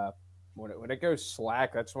when it goes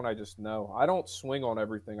slack, that's when I just know. I don't swing on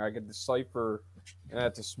everything. I can decipher.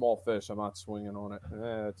 That's a small fish. I'm not swinging on it.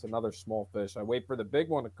 It's another small fish. I wait for the big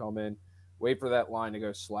one to come in, wait for that line to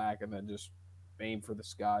go slack, and then just aim for the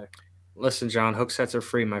sky. Listen, John, hook sets are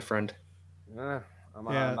free, my friend. I'm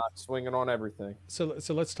not swinging on everything. So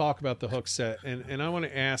let's talk about the hook set, and I want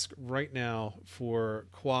to ask right now for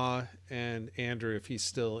Kwa and Andrew, if he's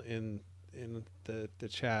still in the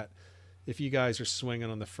chat, if you guys are swinging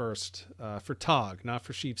on the first for Tautog, not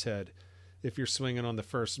for Sheep's Head, if you're swinging on the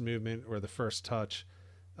first movement or the first touch.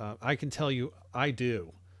 I can tell you I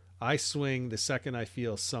do. I swing the second I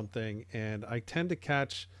feel something, and I tend to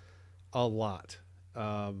catch a lot.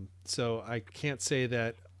 So I can't say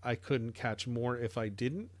that I couldn't catch more if I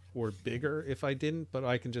didn't, or bigger if I didn't, but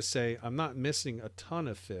I can just say I'm not missing a ton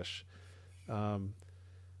of fish.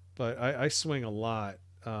 But I swing a lot.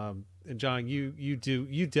 And John,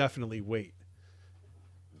 you definitely wait.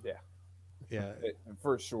 Yeah,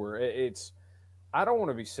 for sure. I don't want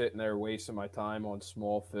to be sitting there wasting my time on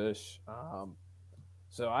small fish.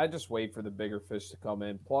 So I just wait for the bigger fish to come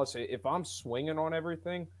in. Plus, if I'm swinging on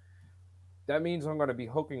everything, that means I'm going to be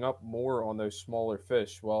hooking up more on those smaller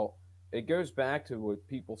fish. Well, it goes back to what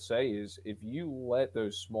people say is if you let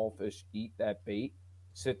those small fish eat that bait,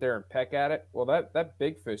 sit there and peck at it, well, that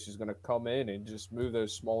big fish is going to come in and just move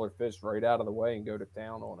those smaller fish right out of the way and go to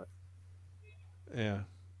town on it. Yeah.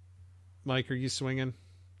 Mike, are you swinging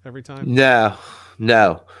every time? No.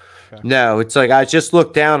 Okay. No, it's like I just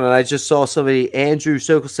looked down and I just saw somebody. Andrew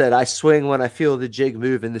Sokol said, "I swing when I feel the jig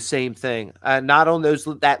move," and the same thing. Not on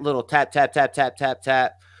that little tap tap tap tap tap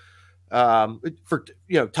tap. For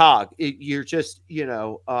Tautog, you're just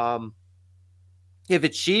if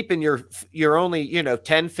it's sheep and you're only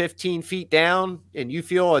 10, 15 feet down and you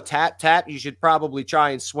feel a tap tap, you should probably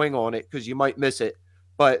try and swing on it because you might miss it.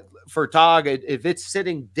 But for Tautog, if it's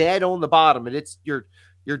sitting dead on the bottom and you're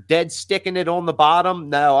dead sticking it on the bottom,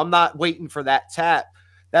 no, I'm not waiting for that tap.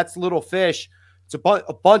 That's little fish. It's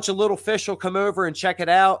a bunch of little fish will come over and check it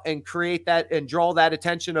out and create that and draw that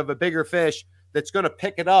attention of a bigger fish that's going to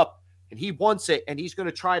pick it up, and he wants it, and he's going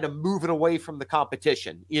to try to move it away from the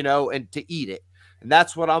competition, and to eat it. And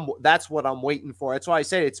that's what I'm waiting for. That's why I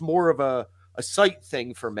say it's more of a sight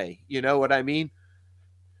thing for me. You know what I mean?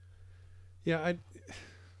 Yeah, I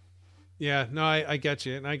get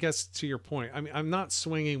you. And I guess to your point, I mean, I'm not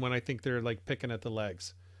swinging when I think they're like picking at the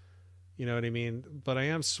legs. You know what I mean? But I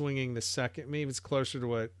am swinging the second. Maybe it's closer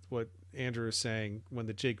to what Andrew is saying when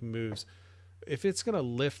the jig moves. If it's going to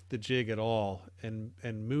lift the jig at all and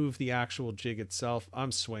move the actual jig itself,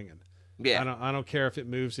 I'm swinging. Yeah. I don't care if it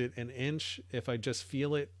moves it an inch. If I just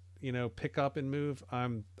feel it, pick up and move,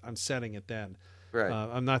 I'm setting it then. Right.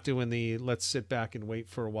 I'm not doing the let's sit back and wait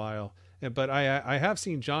for a while. But I have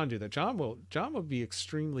seen John do that. John will be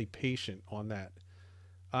extremely patient on that.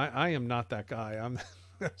 I am not that guy. I'm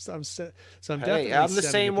definitely. I'm the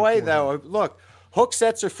same way though. Look, hook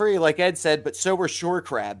sets are free, like Ed said, but so are shore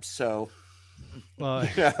crabs. So, well,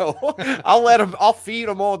 I'll feed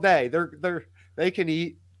them all day. They can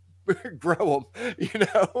eat, grow them.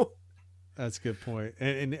 That's a good point.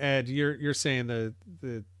 And Ed, you're saying the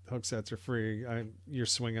hook sets are free. You're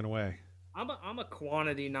swinging away. I'm a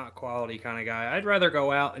quantity, not quality kind of guy. I'd rather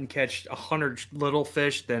go out and catch 100 little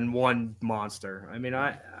fish than one monster. I mean,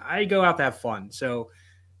 I go out to have fun. So,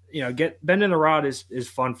 bending the rod is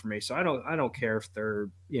fun for me. So I don't care if they're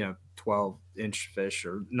 12-inch fish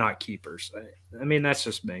or not keepers. I mean, that's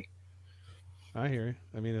just me. I hear you.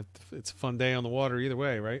 I mean, it's a fun day on the water either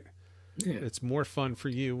way, right? Yeah. It's more fun for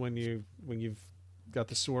you when you've got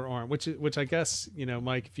the sore arm, which I guess,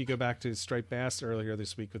 Mike, if you go back to striped bass earlier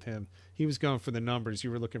this week with him, he was going for the numbers.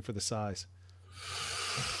 You were looking for the size.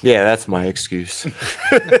 Yeah, that's my excuse.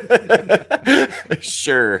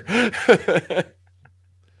 Sure.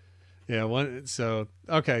 Yeah, so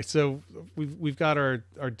okay, so we've got our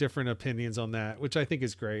different opinions on that, which I think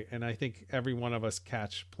is great, and I think every one of us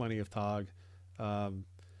catch plenty of tog.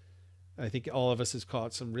 I think all of us has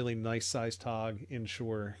caught some really nice sized tog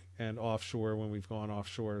inshore and offshore when we've gone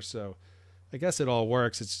offshore. So I guess it all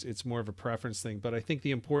works. It's more of a preference thing, but I think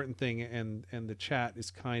the important thing, and the chat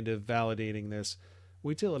is kind of validating this,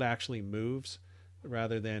 wait till it actually moves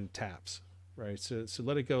rather than taps, right? So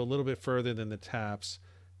let it go a little bit further than the taps,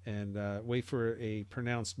 and wait for a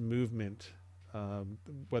pronounced movement,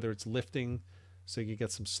 whether it's lifting, so you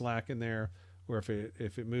get some slack in there, or if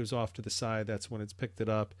it moves off to the side, that's when it's picked it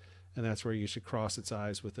up, and that's where you should cross its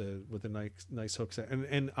eyes with a nice hook set.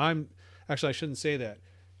 And I'm actually, I shouldn't say that.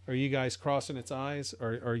 Are you guys crossing its eyes?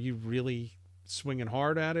 Or are you really swinging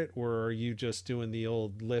hard at it, or are you just doing the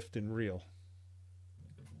old lift and reel?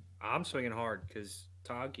 I'm swinging hard because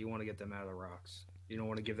tog, you want to get them out of the rocks. You don't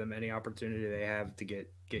want to give them any opportunity they have to get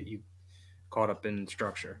you caught up in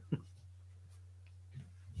structure.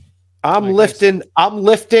 I'm lifting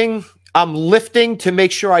to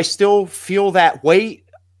make sure I still feel that weight,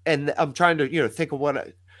 and I'm trying to think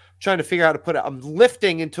of trying to figure out how to put it. I'm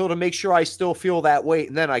lifting until to make sure I still feel that weight,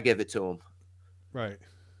 and then I give it to him. Right.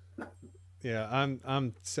 Yeah,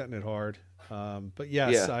 I'm setting it hard, but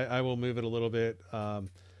yes, yeah. I will move it a little bit.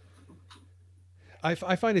 I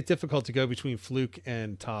find it difficult to go between fluke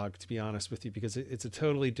and tog, to be honest with you, because it's a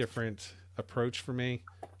totally different approach for me.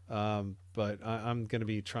 But I'm going to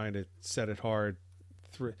be trying to set it hard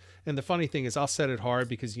through. And the funny thing is, I'll set it hard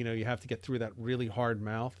because you have to get through that really hard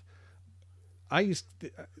mouth.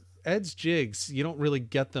 Ed's jigs, you don't really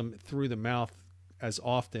get them through the mouth as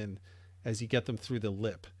often as you get them through the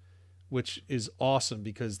lip, which is awesome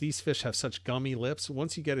because these fish have such gummy lips.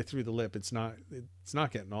 Once you get it through the lip, it's not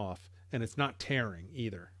getting off. And it's not tearing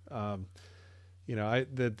either.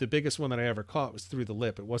 The biggest one that I ever caught was through the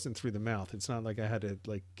lip. It wasn't through the mouth. It's not like I had to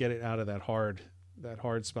get it out of that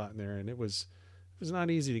hard spot in there. And it was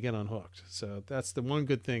not easy to get unhooked. So that's the one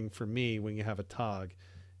good thing for me when you have a tog,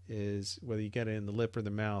 is whether you get it in the lip or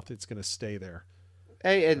the mouth, it's going to stay there.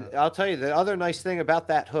 Hey, and I'll tell you, the other nice thing about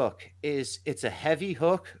that hook is it's a heavy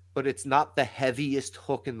hook, but it's not the heaviest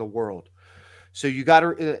hook in the world. So you got to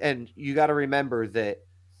remember that.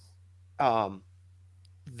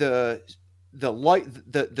 The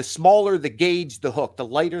smaller the gauge the hook, the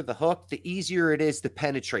lighter the hook, the easier it is to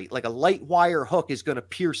penetrate. Like a light wire hook is going to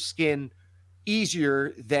pierce skin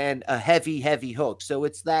easier than a heavy hook. So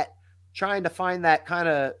it's that trying to find that kind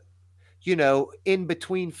of in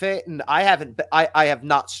between fit. And I have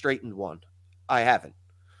not straightened one. I have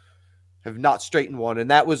not straightened one,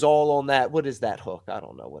 and that was all on that. What is that hook? I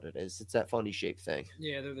don't know what it is. It's that funny shaped thing.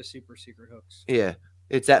 Yeah, they're the super secret hooks. Yeah.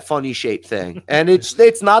 It's that funny shape thing. And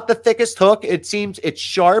it's not the thickest hook. It seems it's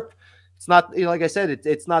sharp. It's not, like I said,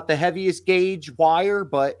 it's not the heaviest gauge wire,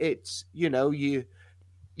 but it's, you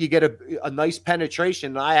get a nice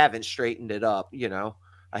penetration. I haven't straightened it up.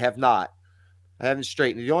 I have not. I haven't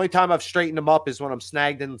straightened it. The only time I've straightened them up is when I'm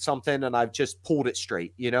snagged in something and I've just pulled it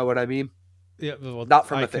straight. You know what I mean? Yeah. Well, not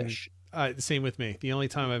from a fish. Same with me. The only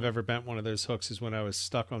time I've ever bent one of those hooks is when I was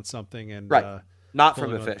stuck on something and, right. Not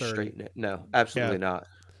from a fish, straighten it. No, absolutely not.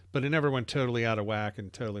 But it never went totally out of whack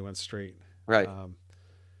and totally went straight. Right.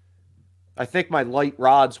 I think my light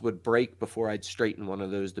rods would break before I'd straighten one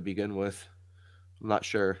of those to begin with. I'm not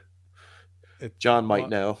sure. John might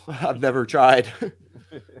know. I've never tried.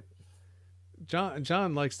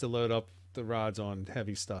 John likes to load up the rods on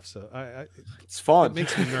heavy stuff, so it's fun. It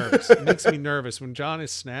makes me nervous. It makes me nervous when John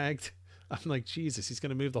is snagged. I'm like, Jesus, he's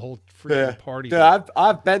going to move the whole freaking party. Dude,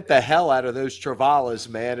 I've bent the hell out of those Travalas,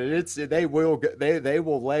 man, and they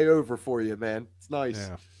will lay over for you, man. It's nice.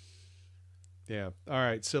 Yeah. All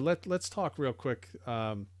right, so let's talk real quick,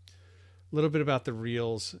 a little bit about the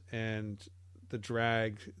reels and the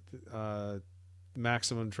drag,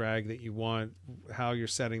 maximum drag that you want, how you're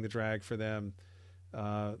setting the drag for them.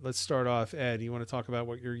 Let's start off, Ed. You want to talk about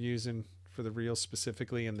what you're using for the reels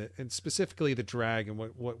specifically, and specifically the drag and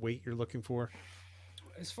what weight you're looking for?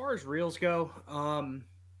 As far as reels go, I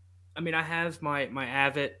have my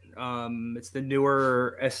Avit. It's the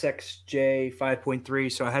newer SXJ 5.3,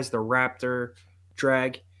 so it has the Raptor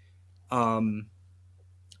drag. I'm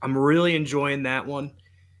really enjoying that one.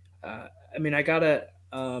 I got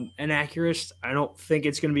an Accurist. I don't think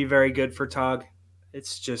it's going to be very good for tog.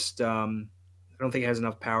 It's just I don't think it has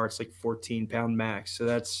enough power. It's like 14-pound max, so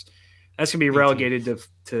that's going to be relegated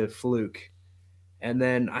to fluke. And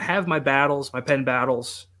then I have my Pen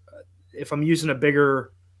battles. If I'm using a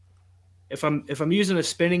bigger if I'm using a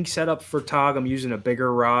spinning setup for Tog, I'm using a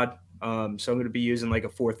bigger rod. So I'm going to be using like a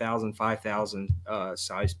 4,000, 5,000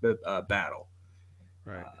 size battle.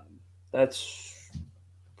 Right. That's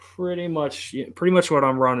pretty much what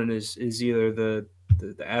I'm running is either the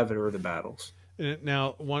Avid or the battles.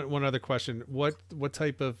 Now, one other question: what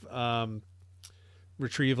type of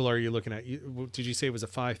retrieval are you looking at? Did you say it was a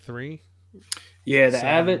 5.3? Yeah, the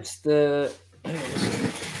Avid's the. I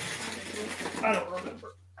don't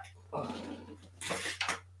remember.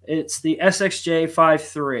 It's the SXJ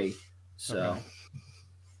 5.3. So. Okay.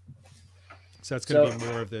 So that's going to be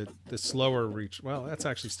more of the slower reach. Well, that's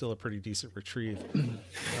actually still a pretty decent retrieve.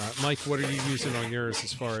 Mike, what are you using on yours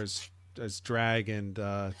as far as drag and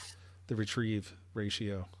the retrieve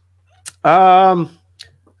ratio? I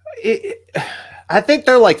think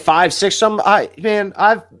they're like 5, 6.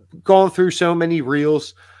 I've gone through so many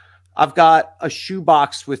reels. I've got a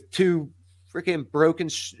shoebox with 2 freaking broken.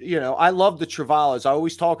 I love the Travalas. I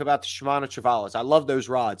always talk about the Shimano Travalas. I love those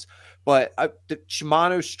rods, but the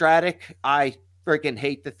Shimano Stratic, I freaking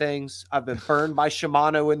hate the things. I've been burned by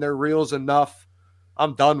Shimano in their reels enough.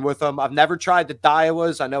 I'm done with them. I've never tried the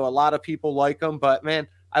Daiwas. I know a lot of people like them, but man,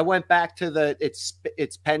 I went back to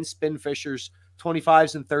it's Penn Spin Fishers,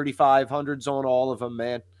 25s and 3500s on all of them,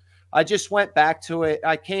 man. I just went back to it.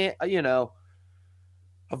 I can't, I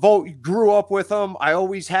grew up with them. I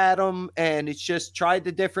always had them, and it's just tried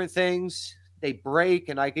the different things. They break,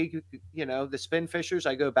 and the Spin Fishers,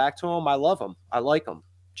 I go back to them. I love them. I like them.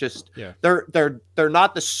 Just they're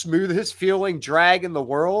not the smoothest feeling drag in the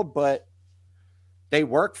world, but they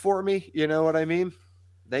work for me. You know what I mean?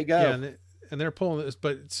 They go. Yeah, and they're pulling this,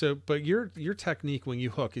 but your technique when you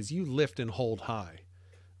hook is you lift and hold high,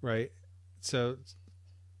 right? So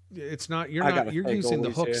it's not you're using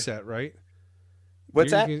the hook set, right?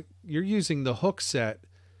 What's that? You're using the hook set,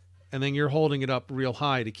 and then you're holding it up real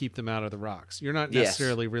high to keep them out of the rocks. You're not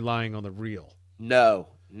necessarily relying on the reel. No,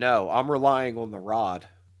 I'm relying on the rod.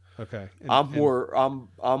 Okay. I'm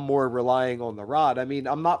more relying on the rod. I mean,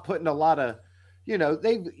 I'm not putting a lot of, you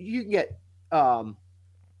can get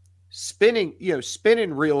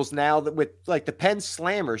spinning reels now that with like the Penn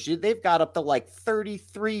Slammers, they've got up to like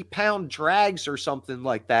 33-pound drags or something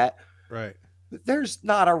like that. Right. There's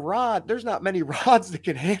not many rods that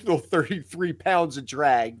can handle 33 pounds of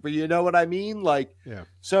drag, but you know what I mean? Like, yeah.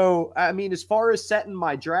 So, I mean, as far as setting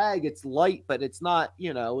my drag, it's light, but it's not,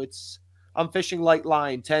 I'm fishing light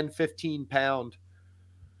line, 10, 15 pound,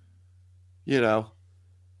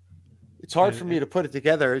 it's hard for me to put it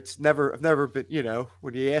together. I've never been,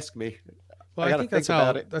 when you ask me, well, I think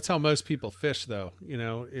that's how most people fish though.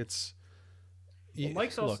 It's,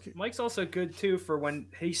 Mike's also good too for when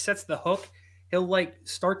he sets the hook. He'll like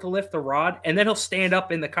start to lift the rod, and then he'll stand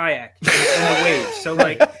up in the kayak in the waves. So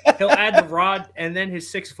like he'll add the rod and then his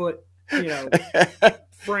 6-foot,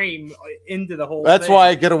 frame into the whole. That's thing. why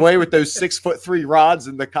I get away with those 6'3" rods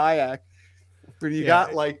in the kayak. When you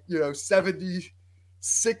got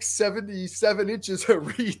 76, 77 inches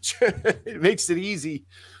of reach, it makes it easy.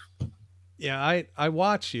 Yeah, I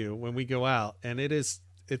watch you when we go out, and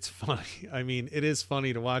it's funny. I mean, it is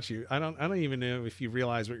funny to watch you. I don't even know if you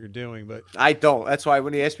realize what you're doing, but I don't. That's why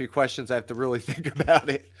when you ask me questions, I have to really think about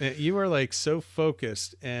it. You are like so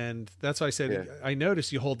focused, and that's why I said I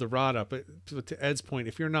noticed you hold the rod up. But to Ed's point,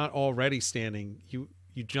 if you're not already standing, you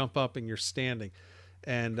jump up and you're standing.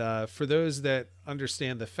 And for those that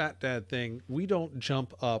understand the Fat Dad thing, we don't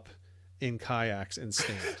jump up in kayaks and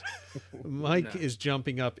stand. Mike is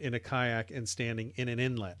jumping up in a kayak and standing in an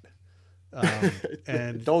inlet.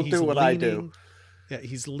 And don't do what I do. Yeah,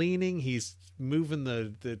 he's leaning, he's moving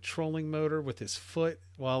the trolling motor with his foot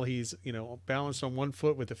while he's balanced on one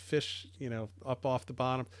foot with the fish up off the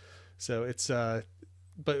bottom. So it's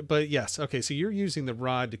but yes, okay, so you're using the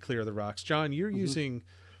rod to clear the rocks. John, you're using,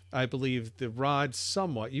 I believe, the rod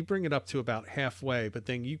somewhat. You bring it up to about halfway, but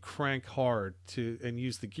then you crank hard and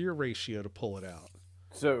use the gear ratio to pull it out.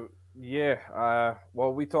 So yeah,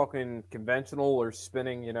 well, we talking conventional or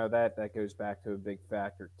spinning, that goes back to a big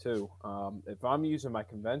factor too. If I'm using my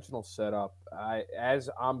conventional setup, as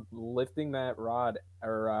I'm lifting that rod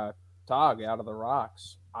or Tog out of the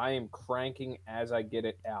rocks, I am cranking as I get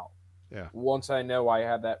it out. Yeah. Once I know I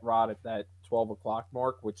have that rod at that 12 o'clock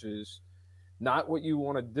mark, which is not what you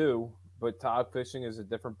want to do, but Tog fishing is a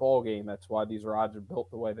different ball game. That's why these rods are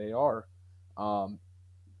built the way they are.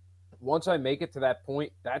 Once I make it to that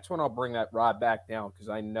point, that's when I'll bring that rod back down because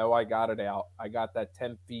I know I got it out. I got that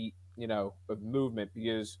 10 feet, of movement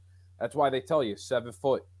because that's why they tell you 7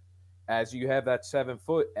 foot. As you have that 7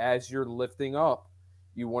 foot, as you're lifting up,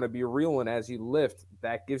 you want to be reeling as you lift.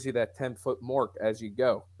 That gives you that 10-foot mark as you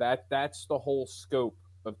go. That's the whole scope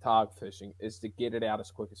of tog fishing is to get it out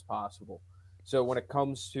as quick as possible. So when it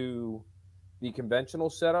comes to the conventional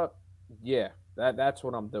setup, yeah, that's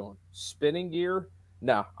what I'm doing. Spinning gear,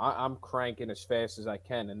 no, I'm cranking as fast as I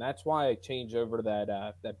can, and that's why I change over to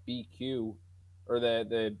that BQ or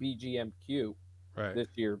the BGMQ Right. this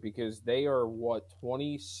year, because they are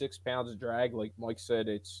 26 pounds of drag. Like Mike said,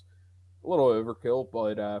 it's a little overkill,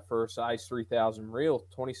 but for a size 3000 reel,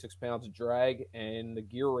 26 pounds of drag, and the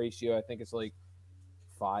gear ratio I think it's like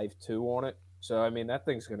 5.2 on it. So I mean that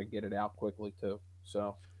thing's going to get it out quickly too.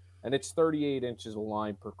 So, and it's 38 inches of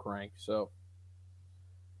line per crank. So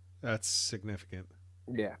That's significant.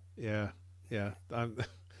 yeah, Yeah.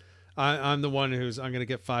 I'm the one I'm going to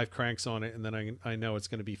get 5 cranks on it, and then I know it's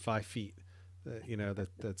going to be 5 feet.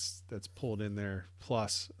 That's pulled in there.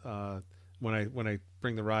 Plus, when I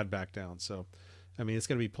bring the rod back down, so I mean it's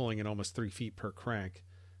going to be pulling in almost 3 feet per crank.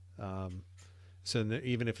 So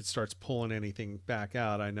even if it starts pulling anything back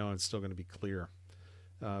out, I know it's still going to be clear.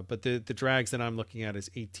 But the drags that I'm looking at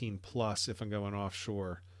is 18 plus if I'm going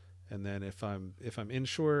offshore, and then if I'm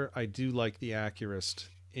inshore, I do like the Accurist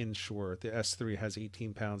inshore. The S3 has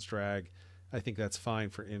 18 pounds drag. I think that's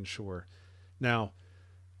fine for inshore. Now,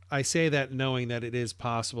 I say that knowing that it is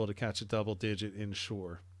possible to catch a double digit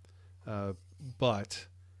inshore, but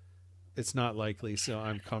it's not likely. So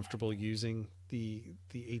I'm comfortable using the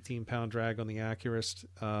 18 pound drag on the Accurist.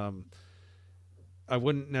 I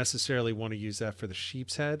wouldn't necessarily want to use that for the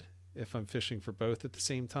sheep's head if I'm fishing for both at the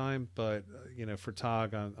same time, but for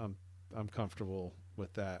tog, I'm comfortable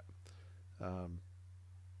with that.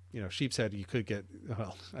 Sheep's head, you could get,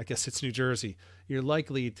 well, I guess it's New Jersey. You're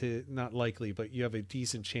not likely, but you have a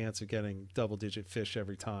decent chance of getting double digit fish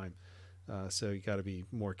every time. So you got to be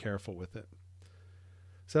more careful with it.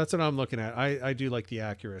 So that's what I'm looking at. I do like the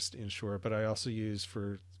Accurist inshore, but I also use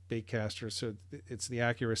for bait casters. So it's the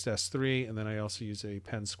Accurist S3, and then I also use a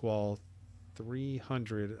Penn Squall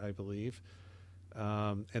 300, I believe.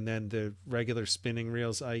 And then the regular spinning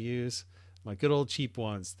reels I use, my good old cheap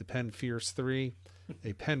ones, the Penn Fierce 3,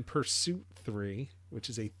 a Penn Pursuit 3, which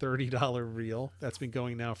is a $30 reel. That's been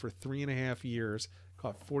going now for 3.5 years.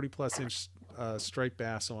 Caught 40 plus inch striped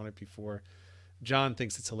bass on it before. John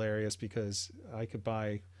thinks it's hilarious because I could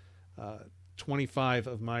buy 25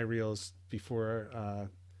 of my reels before,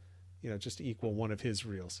 just to equal one of his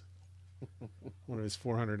reels, one of his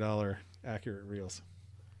 $400 accurate reels.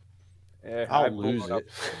 I'll lose it.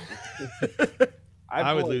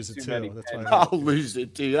 I would lose it too. That's why I'll lose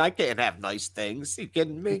it, dude. I can't have nice things. You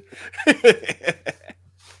kidding me?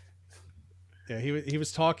 Yeah, he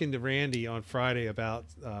was talking to Randy on Friday about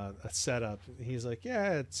a setup. He's like,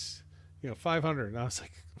 yeah, it's 500, and I was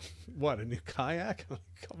like, what, a new kayak? I'm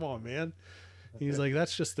like, come on, man. He's like,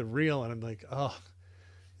 that's just the reel, and I'm like, oh,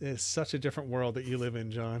 it's such a different world that you live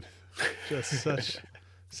in, John. Just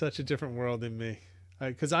such a different world than me.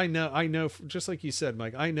 Because I know, just like you said,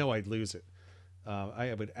 Mike, I know I'd lose it.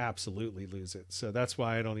 I would absolutely lose it. So that's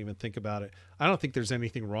why I don't even think about it. I don't think there's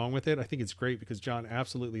anything wrong with it. I think it's great because John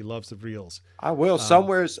absolutely loves the reels. I will.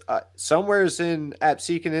 Somewhere's in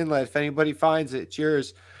Absecon Inlet, if anybody finds it, it's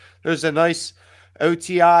yours. There's a nice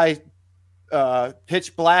OTI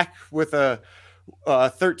pitch black with a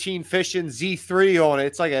 13 fishing Z3 on it.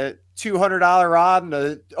 It's like a $200 rod and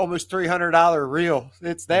a almost $300 reel.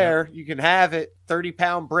 It's there. You can have it.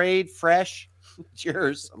 30-pound braid, fresh. It's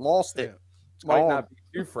yours. I lost it. It's might not be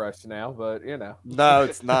too fresh now, but No,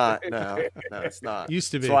 it's not. No, it's not.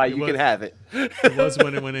 Used to be. That's why you can have it. It was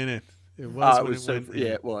when it went in it. It was when it went in.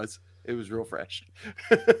 Yeah, it was. It was real fresh.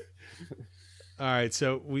 All right,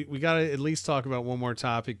 so we got to at least talk about one more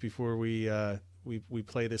topic before we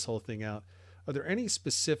play this whole thing out. Are there any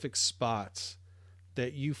specific spots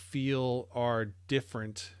that you feel are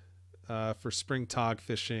different for spring tog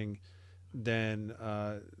fishing than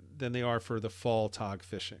they are for the fall tog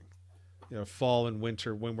fishing? Fall and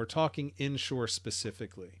winter, when we're talking inshore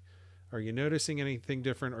specifically. Are you noticing anything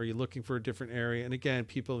different? Are you looking for a different area? And again,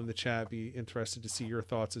 people in the chat be interested to see your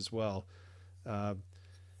thoughts as well.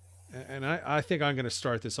 And I think I'm going to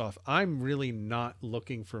start this off. I'm really not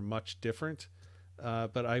looking for much different,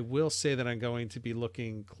 but I will say that I'm going to be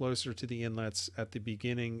looking closer to the inlets at the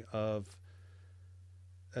beginning of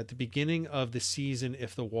the season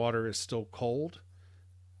if the water is still cold.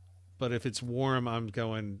 But if it's warm, I'm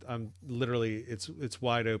literally, it's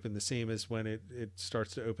wide open, the same as when it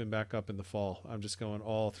starts to open back up in the fall. I'm just going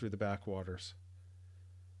all through the backwaters.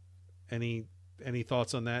 Any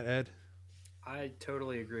thoughts on that, Ed? I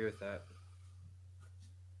totally agree with that.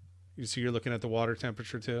 So you're looking at the water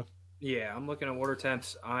temperature too? Yeah, I'm looking at water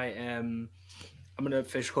temps. I'm going to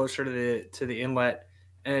fish closer to the inlet,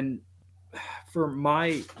 and for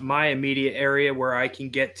my immediate area where I can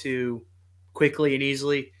get to quickly and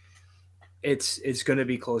easily, it's going to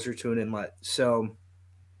be closer to an inlet. So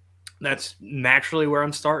that's naturally where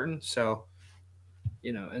I'm starting. So,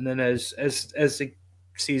 and then as the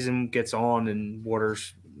season gets on and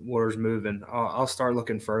water's moving, I'll start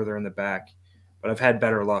looking further in the back. But I've had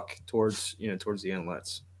better luck towards the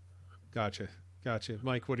inlets. Gotcha.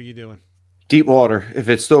 Mike, what are you doing? Deep water. If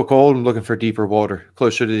it's still cold, I'm looking for deeper water,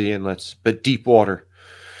 closer to the inlets, but deep water.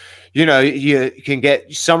 You can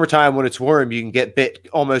get summertime when it's warm, you can get bit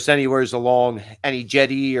almost anywhere along any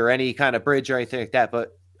jetty or any kind of bridge or anything like that.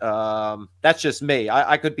 But that's just me.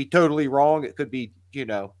 I could be totally wrong. It could be,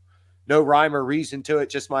 no rhyme or reason to it,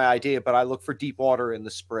 just my idea. But I look for deep water in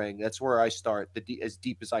the spring. That's where I start, as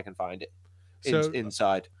deep as I can find it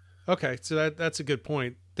inside. Okay, so that's a good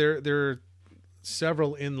point. There are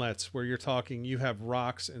several inlets where you have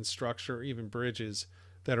rocks and structure, even bridges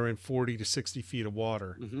that are in 40 to 60 feet of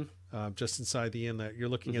water, just inside the inlet. You're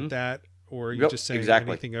looking at that, or are you just saying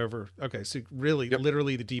anything over? Okay, so really,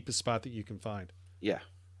 literally the deepest spot that you can find. Yeah.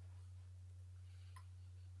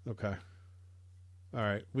 Okay. All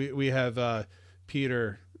right. We have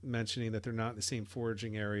Peter mentioning that they're not in the same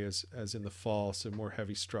foraging areas as in the fall, so more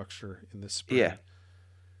heavy structure in the spring. Yeah.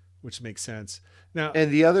 Which makes sense. Now,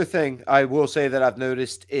 and the other thing I will say that I've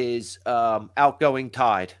noticed is outgoing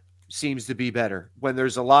tide seems to be better when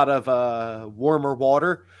there's a lot of warmer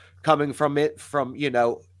water coming from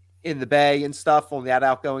in the bay and stuff on that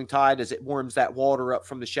outgoing tide. As it warms that water up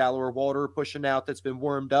from the shallower water pushing out that's been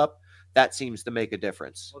warmed up, that seems to make a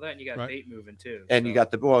difference. Well, then you got bait moving too, and you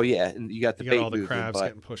got the and you got the bait all the moving, crabs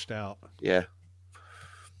getting pushed out. Yeah.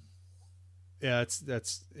 Yeah,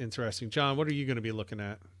 that's interesting. John, what are you going to be looking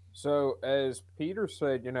at? So, as Peter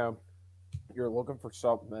said, you're looking for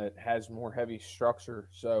something that has more heavy structure.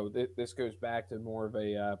 So, this goes back to more of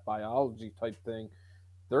a biology type thing.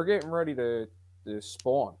 They're getting ready to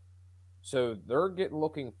spawn. So, they're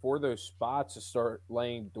looking for those spots to start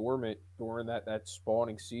laying dormant during that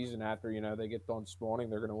spawning season. After, they get done spawning,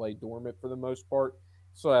 they're going to lay dormant for the most part.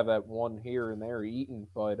 Still have that one here and there eaten,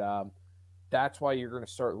 but that's why you're going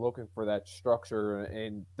to start looking for that structure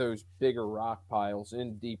and those bigger rock piles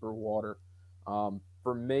in deeper water.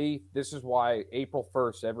 For me, this is why April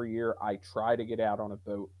 1st every year I try to get out on a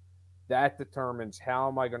boat. That determines how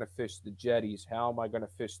am I going to fish the jetties? How am I going to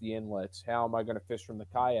fish the inlets? How am I going to fish from the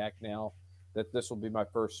kayak now that this will be my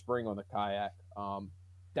first spring on the kayak?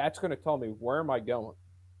 That's going to tell me where am I going,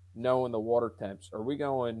 knowing the water temps. Are we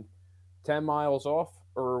going 10 miles off?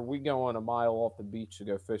 Or are we going a mile off the beach to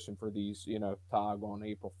go fishing for these, Tautog on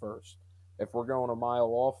April 1st? If we're going a mile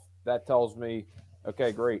off, that tells me,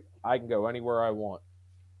 okay, great, I can go anywhere I want.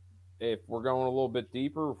 If we're going a little bit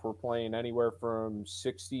deeper, if we're playing anywhere from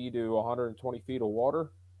 60 to 120 feet of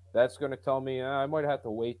water, that's going to tell me I might have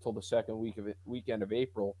to wait till the second weekend of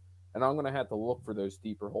April, and I'm going to have to look for those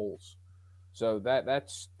deeper holes. So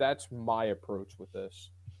that's my approach with this.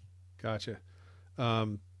 Gotcha.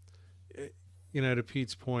 To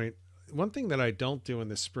Pete's point, one thing that I don't do in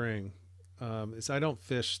the spring is I don't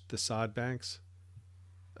fish the sod banks.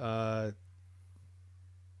 And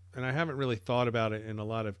I haven't really thought about it in a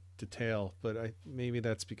lot of detail, but maybe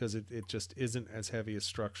that's because it just isn't as heavy a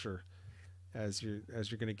structure as you're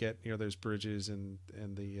going to get near those bridges and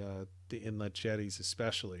the inlet jetties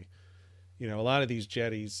especially. A lot of these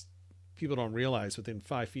jetties, people don't realize within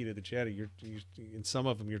 5 feet of the jetty, you're in some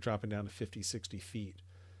of them you're dropping down to 50, 60 feet.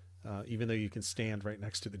 Even though you can stand right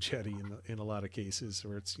next to the jetty in a lot of cases,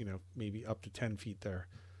 or it's, maybe up to 10 feet there.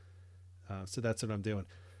 So that's what I'm doing.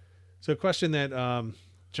 So a question that,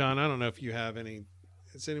 John, I don't know if you have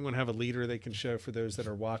does anyone have a leader they can show for those that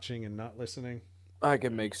are watching and not listening? I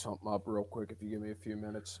can make something up real quick if you give me a few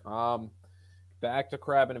minutes. Back to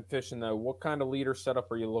crabbing and fishing, though. What kind of leader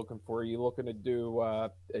setup are you looking for? Are you looking to do a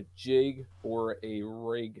jig or a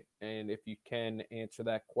rig? And if you can, answer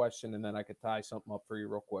that question, and then I could tie something up for you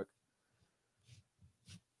real quick.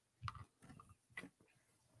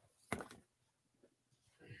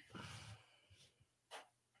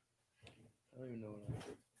 I don't even know what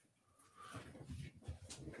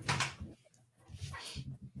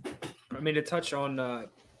I mean, to touch on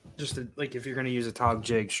if you're going to use a Tautog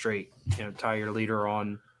jig straight, tie your leader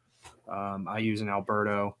on. I use an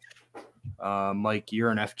Alberto. Mike,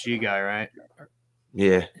 you're an FG guy, right?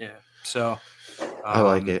 Yeah. Yeah. So I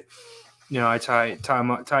like it. I tie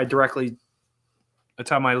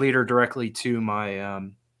my leader directly to my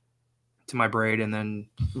braid, and then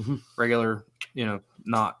regular,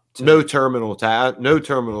 knot. No terminal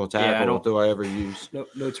tackle do I ever use.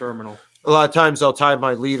 No terminal. A lot of times I'll tie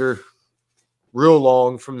my leader real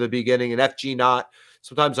long from the beginning, an FG knot,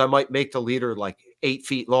 sometimes I might make the leader like 8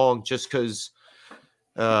 feet long just because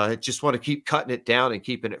I just want to keep cutting it down and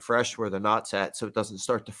keeping it fresh where the knot's at so it doesn't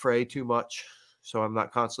start to fray too much. So I'm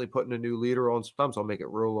not constantly putting a new leader on. Sometimes I'll make it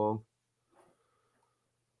real long.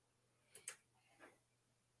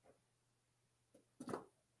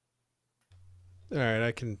 All right,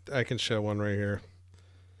 I can show one right here.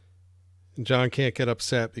 And John can't get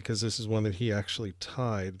upset because this is one that he actually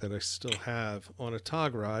tied that I still have on a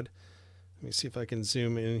tog rod. Let me see if I can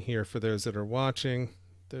zoom in here for those that are watching.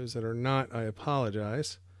 Those that are not, I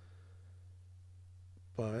apologize.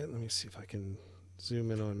 But let me see if I can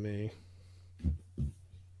zoom in on me.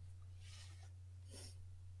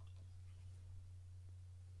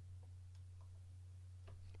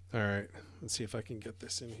 All right, let's see if I can get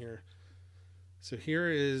this in here. So here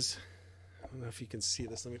is, I don't know if you can see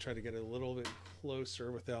this. Let me try to get it a little bit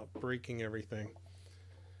closer without breaking everything.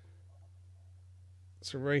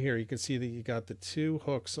 So right here, you can see that you got the 2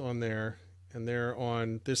 hooks on there, and they're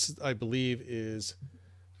on, this I believe is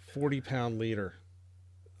 40-pound leader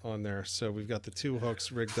on there. So we've got the 2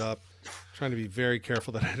 hooks rigged up. Trying to be very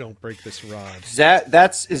careful that I don't break this rod. Is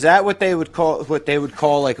that what they would call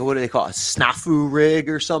like, what do they call, a snafu rig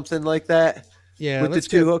or something like that? Yeah, with the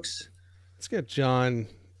 2 hooks. Let's get John.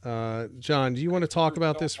 John, do you want to talk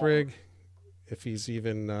about this rig? If he's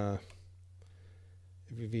even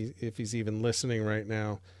if he's even listening right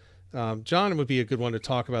now, John would be a good one to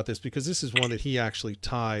talk about this because this is one that he actually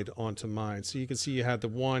tied onto mine. So you can see you had the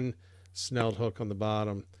 1 snelled hook on the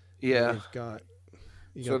bottom. Yeah, you've got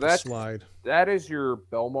so the slide. That is your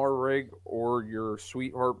Belmar rig or your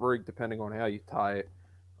Sweetheart rig, depending on how you tie it.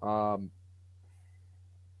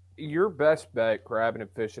 Your best bet grabbing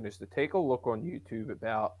and fishing is to take a look on YouTube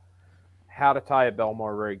about how to tie a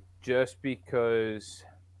Belmar rig, just because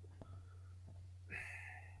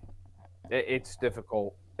it's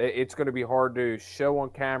difficult. It's going to be hard to show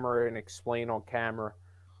on camera and explain on camera.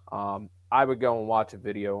 I would go and watch a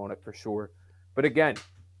video on it for sure. But again,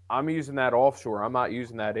 I'm using that offshore. I'm not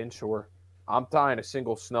using that inshore. I'm tying a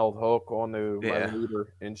single snelled hook onto my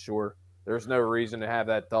leader inshore. There's no reason to have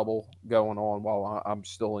that double going on while I'm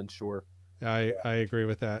still inshore. I agree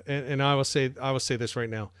with that. And I will say this right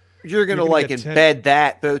now. You're gonna like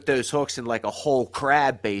embed both those hooks in like a whole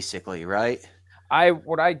crab, basically, right?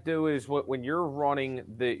 What I do is when you're running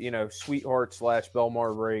the Sweetheart /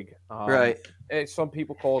 Belmar rig, right? Some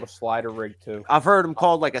people call it a slider rig too. I've heard them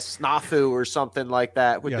called like a snafu or something like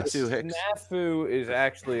that with the 2 hooks. Snafu is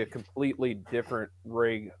actually a completely different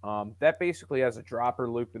rig. That basically has a dropper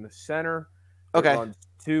loop in the center. Okay. It runs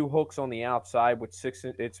 2 hooks on the outside with 6.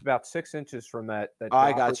 It's about 6 inches from that.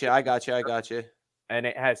 I got you. And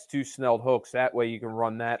it has 2 snelled hooks. That way you can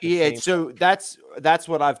run that. Yeah, so that's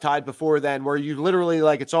what I've tied before then, where you literally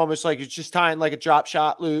like it's almost like it's just tying like a drop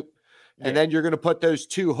shot loop, and then you're gonna put those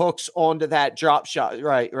 2 hooks onto that drop shot.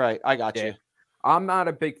 Right. I got you. I'm not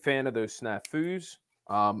a big fan of those snafus.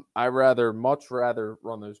 I much rather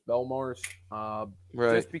run those Belmars.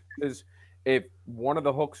 Just because if one of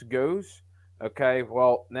the hooks goes, okay,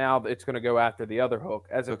 well now it's gonna go after the other hook,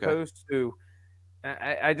 as opposed to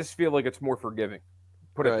I just feel like it's more forgiving.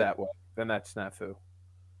 Put it that way, than that snafu.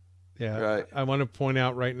 Yeah, right. I want to point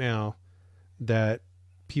out right now that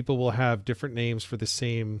people will have different names for the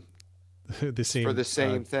same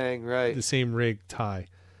thing, right? The same rig tie.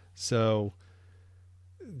 So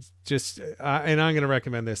just and I'm going to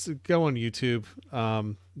recommend this. Go on YouTube.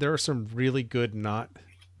 There are some really good knot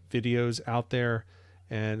videos out there,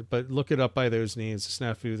 but look it up by those names: the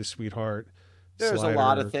snafu, the Sweetheart. There's a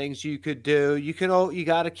lot of things you could do. You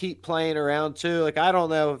got to keep playing around too. Like, I don't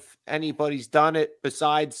know if anybody's done it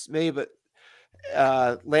besides me, but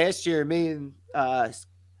last year, me and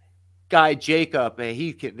guy Jacob, man,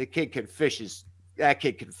 the kid can fish. That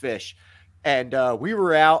kid can fish. And we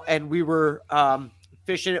were out and we were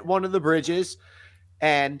fishing at one of the bridges,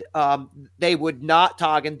 and they would not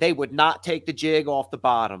take the jig off the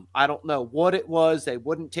bottom. I don't know what it was. They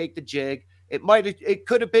wouldn't take the jig. It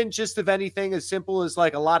could have been just, if anything, as simple as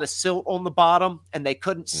like a lot of silt on the bottom, and they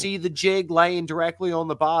couldn't see the jig laying directly on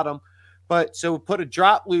the bottom. But so put a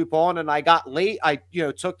drop loop on, and I got late. I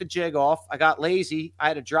took the jig off. I got lazy. I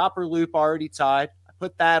had a dropper loop already tied. I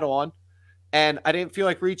put that on, and I didn't feel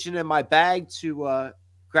like reaching in my bag to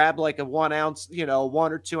grab like a 1 ounce,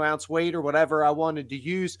 1 or 2 ounce weight or whatever I wanted to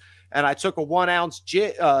use. And I took a 1 ounce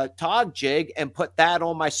Tautog jig and put that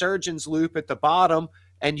on my surgeon's loop at the bottom,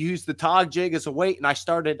 and use the Tautog jig as a weight. And I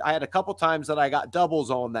had a couple times that I got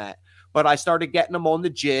doubles on that, but I started getting them on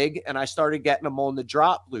the jig and I started getting them on the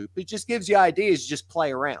drop loop. It just gives you ideas. Just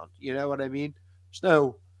play around. You know what I mean?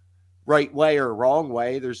 There's right way or wrong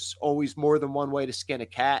way. There's always more than one way to skin a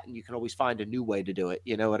cat, and you can always find a new way to do it.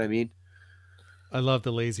 You know what I mean? I love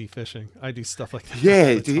the lazy fishing. I do stuff like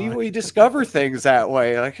that. Yeah, we discover things that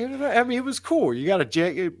way. Like, I mean, it was cool. You got a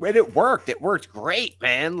jig, and it worked. It worked great,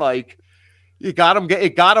 man. Like, it got him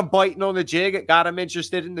biting on the jig. It got him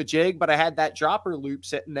interested in the jig. But I had that dropper loop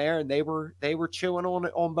sitting there, and they were chewing on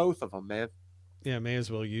it on both of them, man. Yeah, may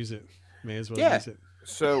as well use it. Use it.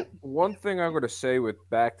 So one thing I'm going to say with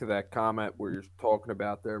back to that comment where you're talking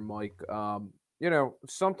about there, Mike,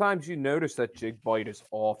 sometimes you notice that jig bite is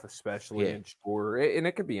off, especially in shore, and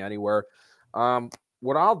it could be anywhere.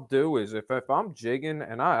 What I'll do is if I'm jigging,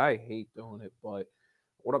 and I hate doing it, but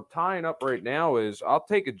what I'm tying up right now is I'll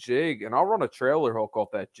take a jig and I'll run a trailer hook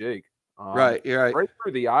off that jig. Right, you're right. Right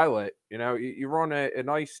through the eyelet. You run a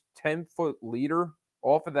nice 10-foot leader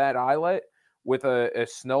off of that eyelet with a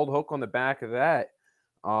snelled hook on the back of that.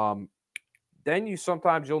 Then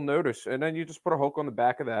you'll notice, and then you just put a hook on the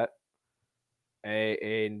back of that,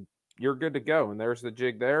 and you're good to go. And there's the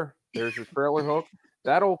jig there. There's your trailer hook.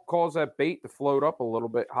 That'll cause that bait to float up a little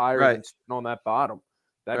bit higher than sitting on that bottom.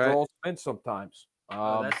 That draws them in sometimes.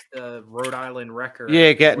 That's the Rhode Island wrecker.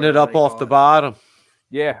 Yeah, getting it up off the bottom.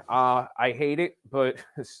 Yeah, I hate it, but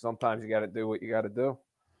sometimes you got to do what you got to do.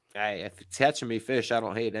 Hey, if it's catching me fish, I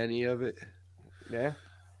don't hate any of it. Yeah.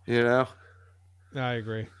 I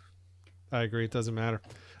agree. It doesn't matter.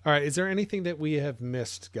 All right. Is there anything that we have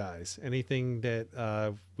missed, guys? Anything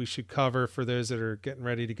that we should cover for those that are getting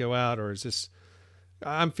ready to go out? Or is this,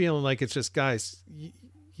 I'm feeling like it's just, guys,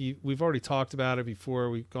 we've already talked about it before.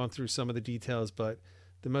 We've gone through some of the details, but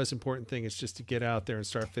the most important thing is just to get out there and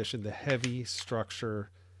start fishing the heavy structure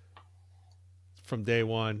from day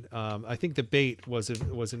one. I think the bait was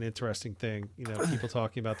an interesting thing. People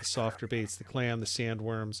talking about the softer baits, the clam, the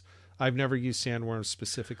sandworms. I've never used sandworms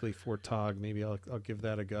specifically for Tautog. Maybe I'll give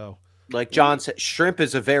that a go. Like John said, shrimp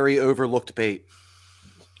is a very overlooked bait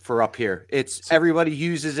for up here. Everybody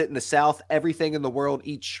uses it in the South. Everything in the world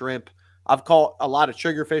eats shrimp. I've caught a lot of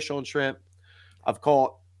triggerfish on shrimp. I've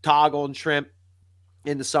caught Tautog on shrimp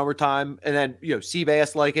in the summertime. And then, sea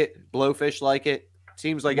bass like it, blowfish like it.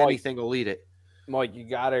 Seems like anything will eat it. Mike, you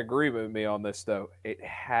got to agree with me on this, though. It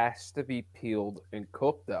has to be peeled and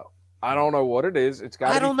cooked, though. I don't know what it is. It's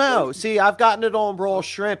got. I don't know. See, I've gotten it on raw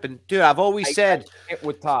shrimp, and dude, I've always said it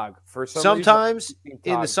with Tautog. For sometimes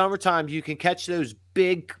in the summertime you can catch those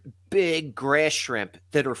big grass shrimp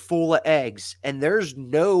that are full of eggs, and there's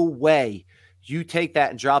no way you take that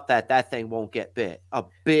and drop that thing won't get bit. A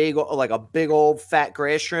big old fat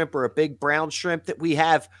grass shrimp or a big brown shrimp that we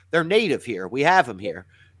have, they're native here. We have them here.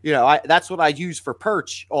 That's what I use for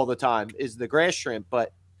perch all the time is the grass shrimp,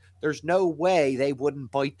 but there's no way they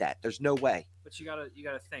wouldn't bite that. There's no way. But you gotta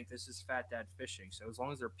think this is Fat Dad fishing. So as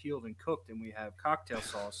long as they're peeled and cooked and we have cocktail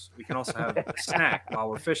sauce, we can also have a snack while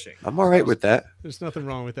we're fishing. I'm all right with that. There's nothing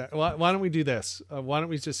wrong with that. Why don't we do this? Why don't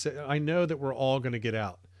we just say, I know that we're all going to get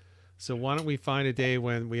out. So why don't we find a day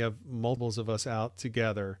when we have multiples of us out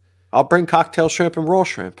together? I'll bring cocktail shrimp and raw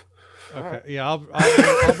shrimp. Okay. Yeah, I'll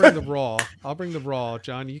bring the raw. I'll bring the raw.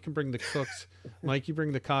 John, you can bring the cooked. Mike, you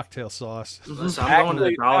bring the cocktail sauce. Listen, I'm going to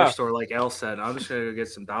the dollar store, like Elle said. I'm just going to go get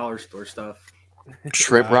some dollar store stuff.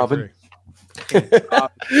 Shrimp, Robin.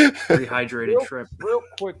 Rehydrated shrimp. Real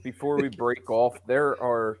quick before we break off, there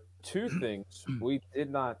are two things we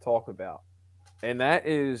did not talk about, and that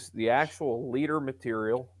is the actual leader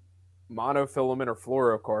material, monofilament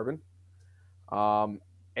or fluorocarbon,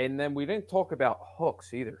 and then we didn't talk about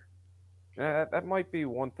hooks either. That might be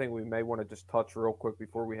one thing we may want to just touch real quick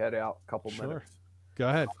before we head out. A couple minutes. Go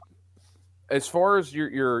ahead. As far as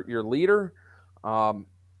your leader,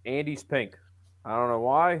 Andy's pink. I don't know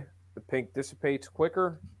why the pink dissipates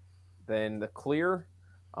quicker than the clear.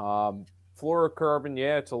 Fluorocarbon,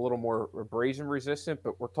 yeah, it's a little more abrasion resistant,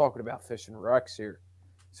 but we're talking about fishing wrecks here,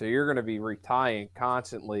 so you're going to be retying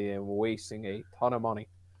constantly and wasting a ton of money.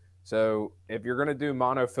 So if you're going to do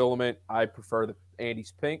monofilament, I prefer the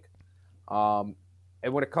Andy's pink. And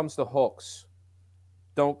when it comes to hooks,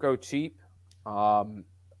 don't go cheap.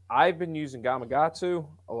 I've been using Gamakatsu.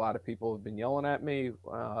 A lot of people have been yelling at me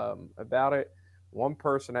about it. One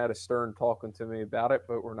person had a stern talking to me about it,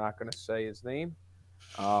 but we're not going to say his name.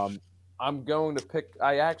 I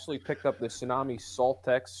actually picked up the Tsunami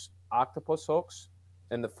Saltex octopus hooks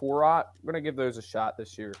and the 4-aught. I'm going to give those a shot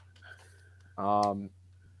this year.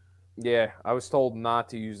 Yeah, I was told not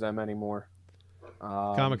to use them anymore.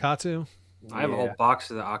 Gamakatsu? I have a whole box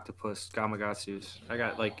of the octopus Gamakatsus. I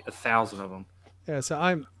got like 1,000 of them. Yeah, so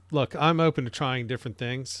I'm open to trying different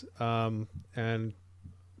things. And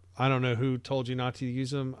I don't know who told you not to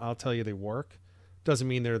use them. I'll tell you they work. Doesn't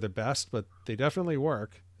mean they're the best, but they definitely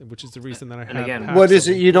work. which is the reason that I And have. again, What is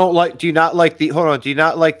it you don't like? Do you not like the, hold on, do you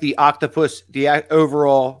not like the octopus, the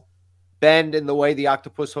overall bend in the way the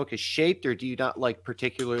octopus hook is shaped, or do you not like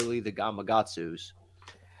particularly the Gamakatsus?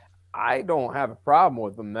 I don't have a problem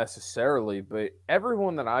with them necessarily, but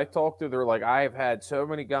everyone that I talk to, they're like, I have had so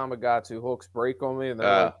many Gamakatsu hooks break on me, and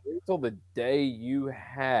they're like, wait till the day you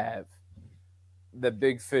have the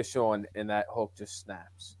big fish on and that hook just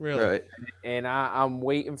snaps. Really? Right. And I'm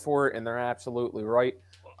waiting for it, and they're absolutely right.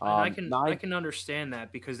 And I can understand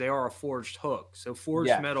that because they are a forged hook. So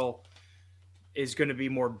forged metal is going to be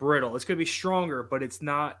more brittle. It's going to be stronger, but it's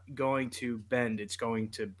not going to bend. It's going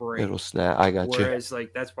to break. It'll snap. I got you. Whereas,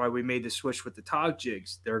 like, that's why we made the switch with the Tautog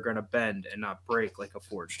jigs. They're going to bend and not break like a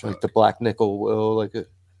forged hook. Like the black nickel will, like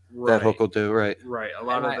that hook will do, right? Right. A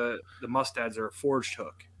lot of the mustads are a forged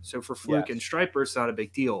hook. So for fluke and striper, it's not a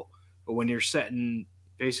big deal. But when you're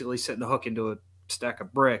basically setting the hook into a stack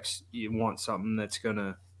of bricks, you want something that's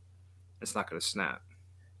not gonna snap.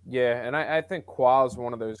 Yeah, and I think Qua's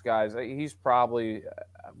one of those guys. He's probably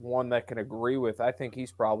one that can agree with. I think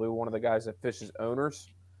he's probably one of the guys that fishes owners.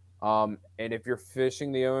 And if you're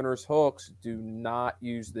fishing the owner's hooks, do not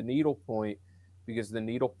use the needle point because the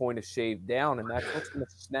needle point is shaved down, and that's what's going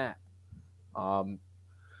to snap.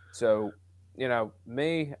 So,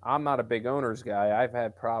 me, I'm not a big owners guy. I've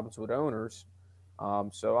had problems with owners.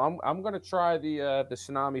 So I'm going to try the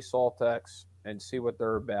Tsunami Saltex and see what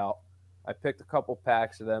they're about. I picked a couple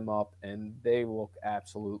packs of them up, and they look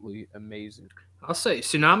absolutely amazing. I'll say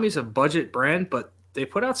Tsunami's a budget brand, but they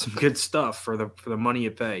put out some good stuff for the money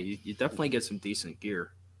you pay. You definitely get some decent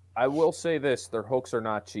gear. I will say this: their hooks are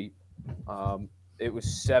not cheap. It was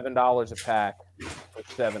 $7 a pack for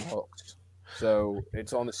 7 hooks, so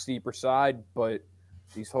it's on the steeper side. But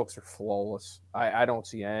these hooks are flawless. I don't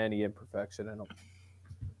see any imperfection in them.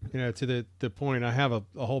 To the point, I have a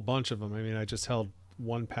whole bunch of them. I mean, I just held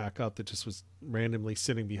one pack up that just was randomly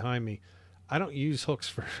sitting behind me. I don't use hooks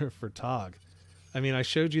for Tog. I mean, I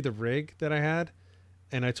showed you the rig that I had,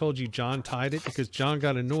 and I told you John tied it because John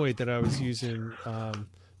got annoyed that I was using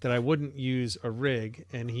that I wouldn't use a rig,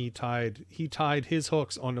 and he tied his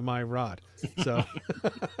hooks onto my rod. So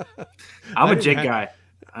I'm a jig guy.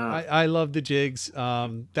 I love the jigs.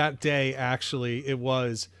 That day, actually, it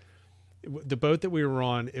was the boat that we were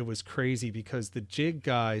on. It was crazy because the jig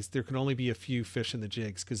guys, there could only be a few fish in the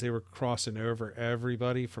jigs because they were crossing over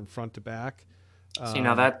everybody from front to back. See,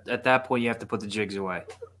 now that at that point you have to put the jigs away.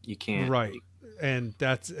 You can't. Right. And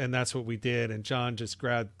that's what we did. And John just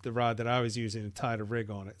grabbed the rod that I was using and tied a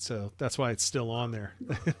rig on it. So that's why it's still on there.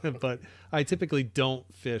 But I typically don't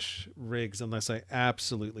fish rigs unless I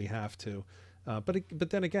absolutely have to. But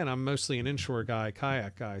then again, I'm mostly an inshore guy,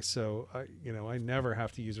 kayak guy. So I never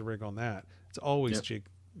have to use a rig on that. It's always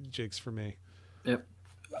jigs for me. Yep.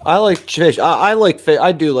 I like fish. I like fish.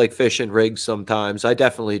 I do like fishing rigs sometimes. I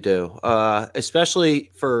definitely do. Especially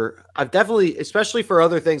for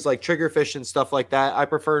other things like triggerfish and stuff like that. I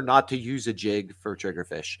prefer not to use a jig for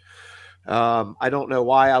triggerfish. I don't know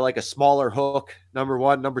why. I like a smaller hook. Number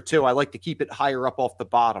one. Number two, I like to keep it higher up off the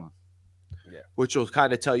bottom, which will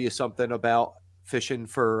kind of tell you something about fishing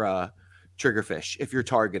for triggerfish if you're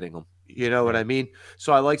targeting them. You know what I mean?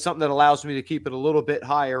 So I like something that allows me to keep it a little bit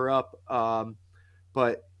higher up.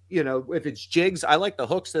 But if it's jigs, I like the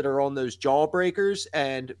hooks that are on those jaw breakers.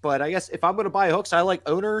 But I guess if I'm going to buy hooks, I like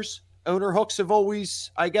owners. Owner hooks have always,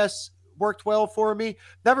 I guess, worked well for me.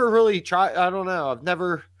 Never really tried. I don't know.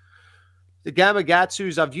 The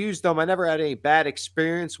Gamakatsus, I've used them. I never had any bad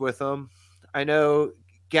experience with them. I know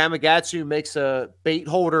Gamakatsu makes a bait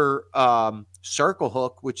holder circle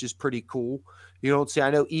hook, which is pretty cool. You don't see. I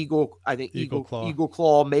know Eagle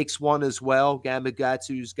Claw makes one as well.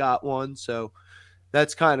 Gamakatsu's got one, so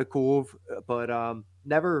that's kind of cool. But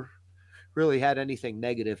never really had anything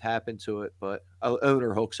negative happen to it. But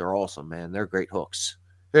owner hooks are awesome, man. They're great hooks.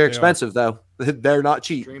 They're expensive though. They're not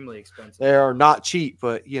cheap. Extremely expensive. They are not cheap,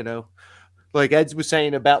 but like Ed was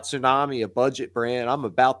saying about Tsunami, a budget brand. I'm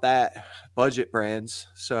about that, budget brands.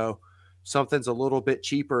 So something's a little bit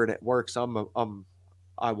cheaper and it works. I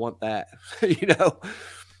want that.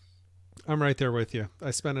 I'm right there with you.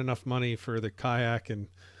 I spent enough money for the kayak and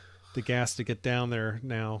the gas to get down there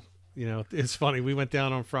now. It's funny. We went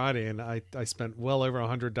down on Friday and I spent well over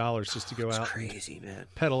 $100 just to go out crazy, man.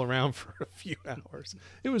 Pedal around for a few hours.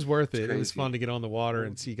 It was worth it. It was fun to get on the water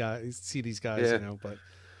and see these guys, but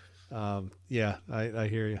I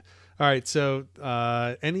hear you. All right. So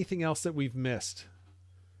anything else that we've missed?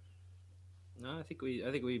 No, I think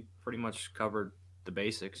we pretty much covered the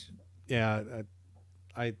basics. Yeah.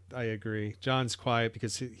 I agree. John's quiet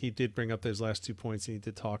because he did bring up those last 2 points and he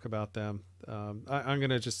did talk about them. I'm going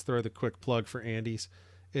to just throw the quick plug for Andy's.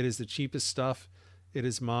 It is the cheapest stuff. It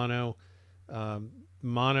is mono.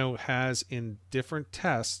 Mono has, in different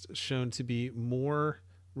tests, shown to be more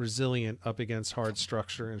resilient up against hard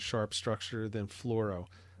structure and sharp structure than fluoro.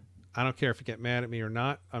 I don't care if you get mad at me or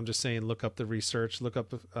not. I'm just saying, look up the research. Look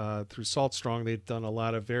up through Salt Strong. They've done a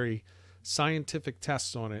lot of very scientific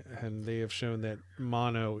tests on it, and they have shown that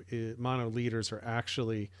mono leaders are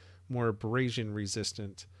actually more abrasion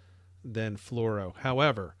resistant than fluoro.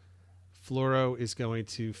 However, fluoro is going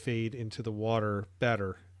to fade into the water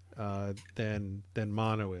better than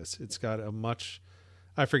mono is. It's got a much,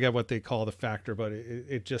 I forget what they call the factor, but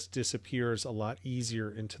it just disappears a lot easier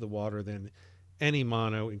into the water than any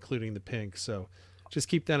mono, including the pink. So just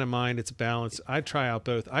keep that in mind. It's a balance. I'd try out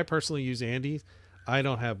both. I personally use Andy. I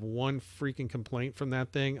don't have one freaking complaint from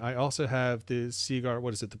that thing. I also have the Cigar,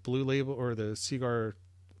 what is it, the blue label or the Cigar,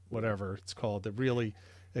 whatever it's called, the really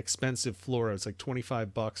expensive fluoro. It's like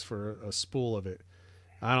 $25 for a spool of it.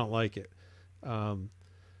 I don't like it.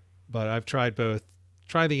 But I've tried both.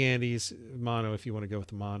 Try the Andes mono if you want to go with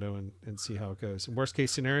the mono and see how it goes. In worst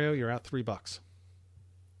case scenario, you're out $3.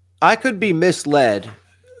 I could be misled.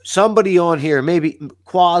 Somebody on here, maybe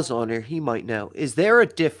Quaz on here, he might know. Is there a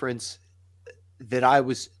difference that I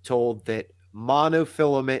was told that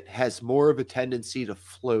monofilament has more of a tendency to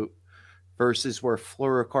float versus where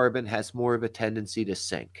fluorocarbon has more of a tendency to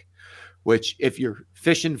sink? Which, if you're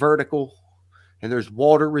fishing vertical and there's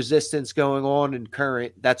water resistance going on in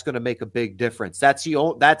current, that's going to make a big difference. That's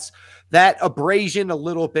that abrasion a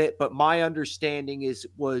little bit, but my understanding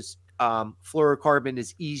was fluorocarbon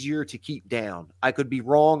is easier to keep down. I could be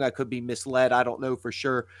wrong. I could be misled. I don't know for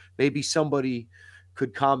sure. Maybe somebody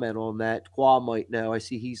could comment on that. Qua might know. I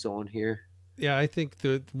see he's on here. Yeah, I think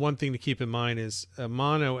the one thing to keep in mind is a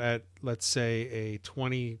mono at, let's say, a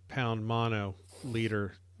 20-pound mono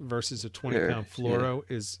leader versus a 20-pound fluoro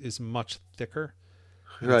is much thicker.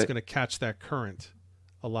 Right. It's going to catch that current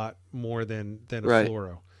a lot more than a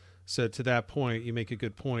fluoro. So to that point, you make a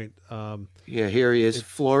good point. Yeah, here he is.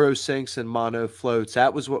 Fluoro sinks and mono floats.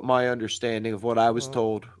 That was what my understanding of what I was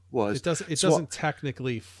told was. It doesn't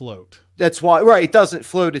technically float. That's why, right? It doesn't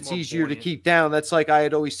float. It's easier to keep down. That's like I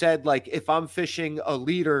had always said. Like if I'm fishing a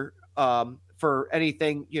leader for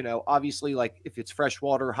anything, obviously, like if it's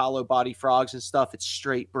freshwater, hollow body frogs and stuff, it's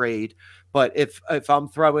straight braid. But if I'm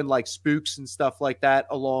throwing like spooks and stuff like that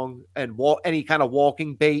along and any kind of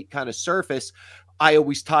walking bait kind of surface, I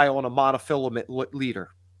always tie on a monofilament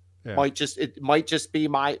leader. Yeah. It might just be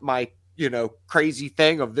my crazy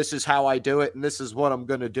thing of this is how I do it and this is what I'm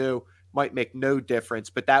going to do. Might make no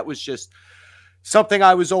difference, but that was just something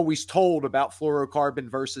I was always told about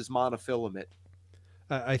fluorocarbon versus monofilament.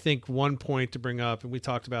 I think one point to bring up, and we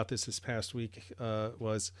talked about this past week,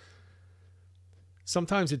 was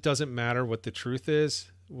sometimes it doesn't matter what the truth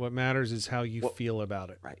is. What matters is how you feel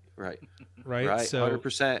about it. Right. So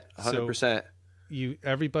 100%.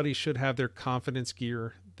 Everybody should have their confidence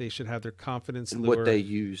gear. They should have their confidence in lure. What they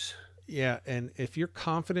use. Yeah, and if you're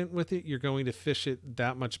confident with it, you're going to fish it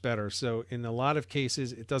that much better. So in a lot of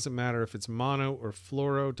cases, it doesn't matter if it's mono or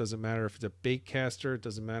fluoro. It doesn't matter if it's a bait caster. It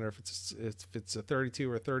doesn't matter if it's a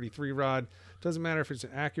 32 or 33 rod. It doesn't matter if it's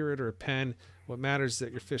an accurate or a pen. What matters is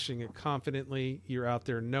that you're fishing it confidently. You're out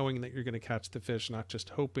there knowing that you're going to catch the fish, not just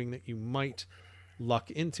hoping that you might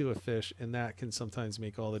luck into a fish, and that can sometimes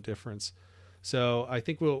make all the difference. So I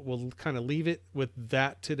think we'll kind of leave it with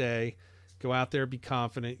that today. Go out there, be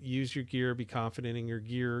confident, use your gear, be confident in your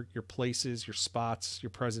gear, your places, your spots, your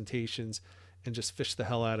presentations, and just fish the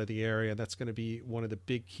hell out of the area. That's going to be one of the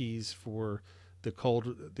big keys for the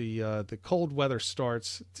cold weather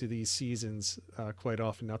starts to these seasons quite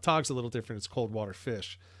often. Now, Tautog's a little different. It's cold water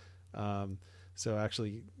fish. So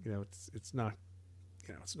actually, it's not,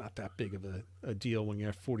 it's not that big of a deal when you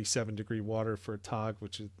have 47-degree water for a Tautog,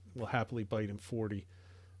 which will happily bite in 40.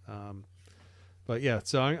 But yeah,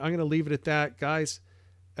 so I'm going to leave it at that. Guys,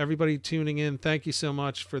 everybody tuning in, thank you so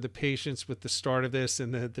much for the patience with the start of this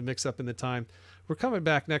and the mix-up in the time. We're coming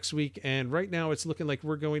back next week, and right now it's looking like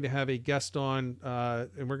we're going to have a guest on,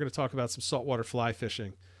 and we're going to talk about some saltwater fly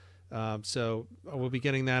fishing. So we'll be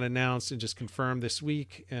getting that announced and just confirmed this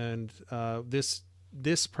week. And this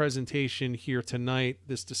presentation here tonight,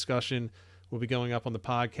 this discussion, will be going up on the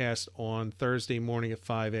podcast on Thursday morning at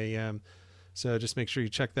 5 a.m., so just make sure you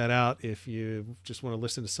check that out. If you just want to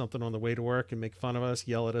listen to something on the way to work and make fun of us,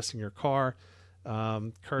 yell at us in your car,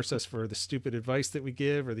 curse us for the stupid advice that we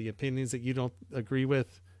give or the opinions that you don't agree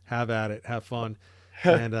with, have at it. Have fun.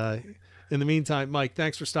 And in the meantime, Mike,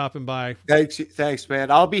 thanks for stopping by. Thanks,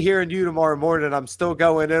 man. I'll be hearing you tomorrow morning. I'm still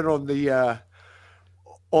going in on the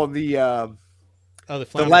Oh, the the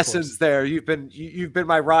flounder lessons course. there. You've been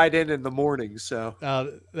my ride in the morning. So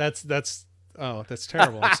That's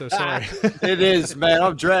terrible. I'm so sorry. it is, man.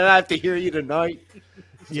 I'm dreading. I have to hear you tonight.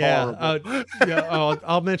 It's horrible.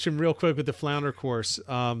 I'll mention real quick with the flounder course.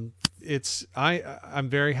 I'm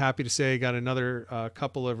very happy to say I got another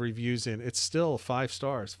couple of reviews in. It's still 5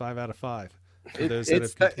 stars, 5 out of 5.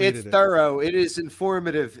 It's thorough. It is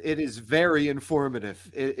informative. It is very informative.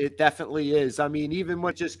 It definitely is. I mean, even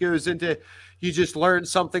what just goes into, you just learn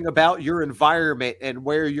something about your environment and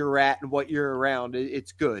where you're at and what you're around.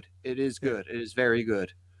 It's good. It is good. It is very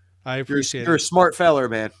good. I appreciate it. You're a smart feller,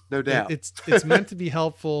 man. No doubt. It's meant to be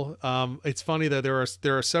helpful. It's funny though, there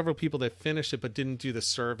are several people that finished it but didn't do the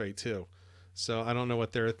survey too. So I don't know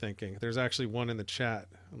what they're thinking. There's actually one in the chat.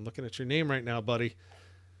 I'm looking at your name right now, buddy.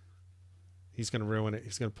 He's going to ruin it.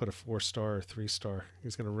 He's going to put a 4-star or 3-star.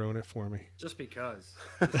 He's going to ruin it for me. Just because.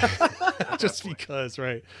 Just because,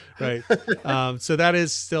 right. So that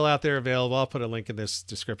is still out there available. I'll put a link in this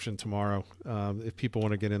description tomorrow. If people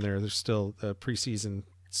want to get in there, there's still a preseason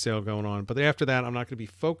sale going on. But after that, I'm not going to be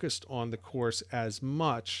focused on the course as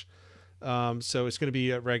much. So it's going to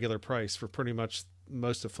be at regular price for pretty much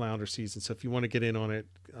most of flounder season. So if you want to get in on it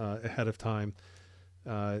ahead of time,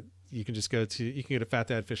 you can just go to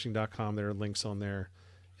fatdadfishing.com. There are links on there,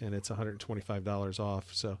 and it's $125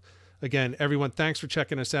 off. So again, everyone, thanks for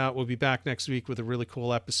checking us out. We'll be back next week with a really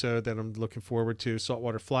cool episode that I'm looking forward to,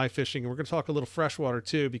 saltwater fly fishing. And we're going to talk a little freshwater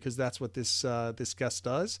too, because that's what this guest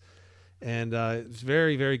does. And it's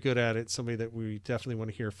very, very good at it. Somebody that we definitely want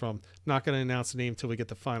to hear from. Not going to announce the name until we get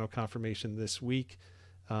the final confirmation this week.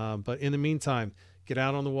 But in the meantime, get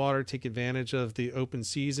out on the water, take advantage of the open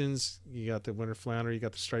seasons. You got the winter flounder, you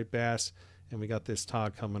got the striped bass, and we got this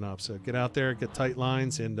Tautog coming up. So get out there, get tight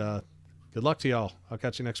lines, and good luck to y'all. I'll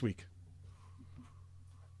catch you next week.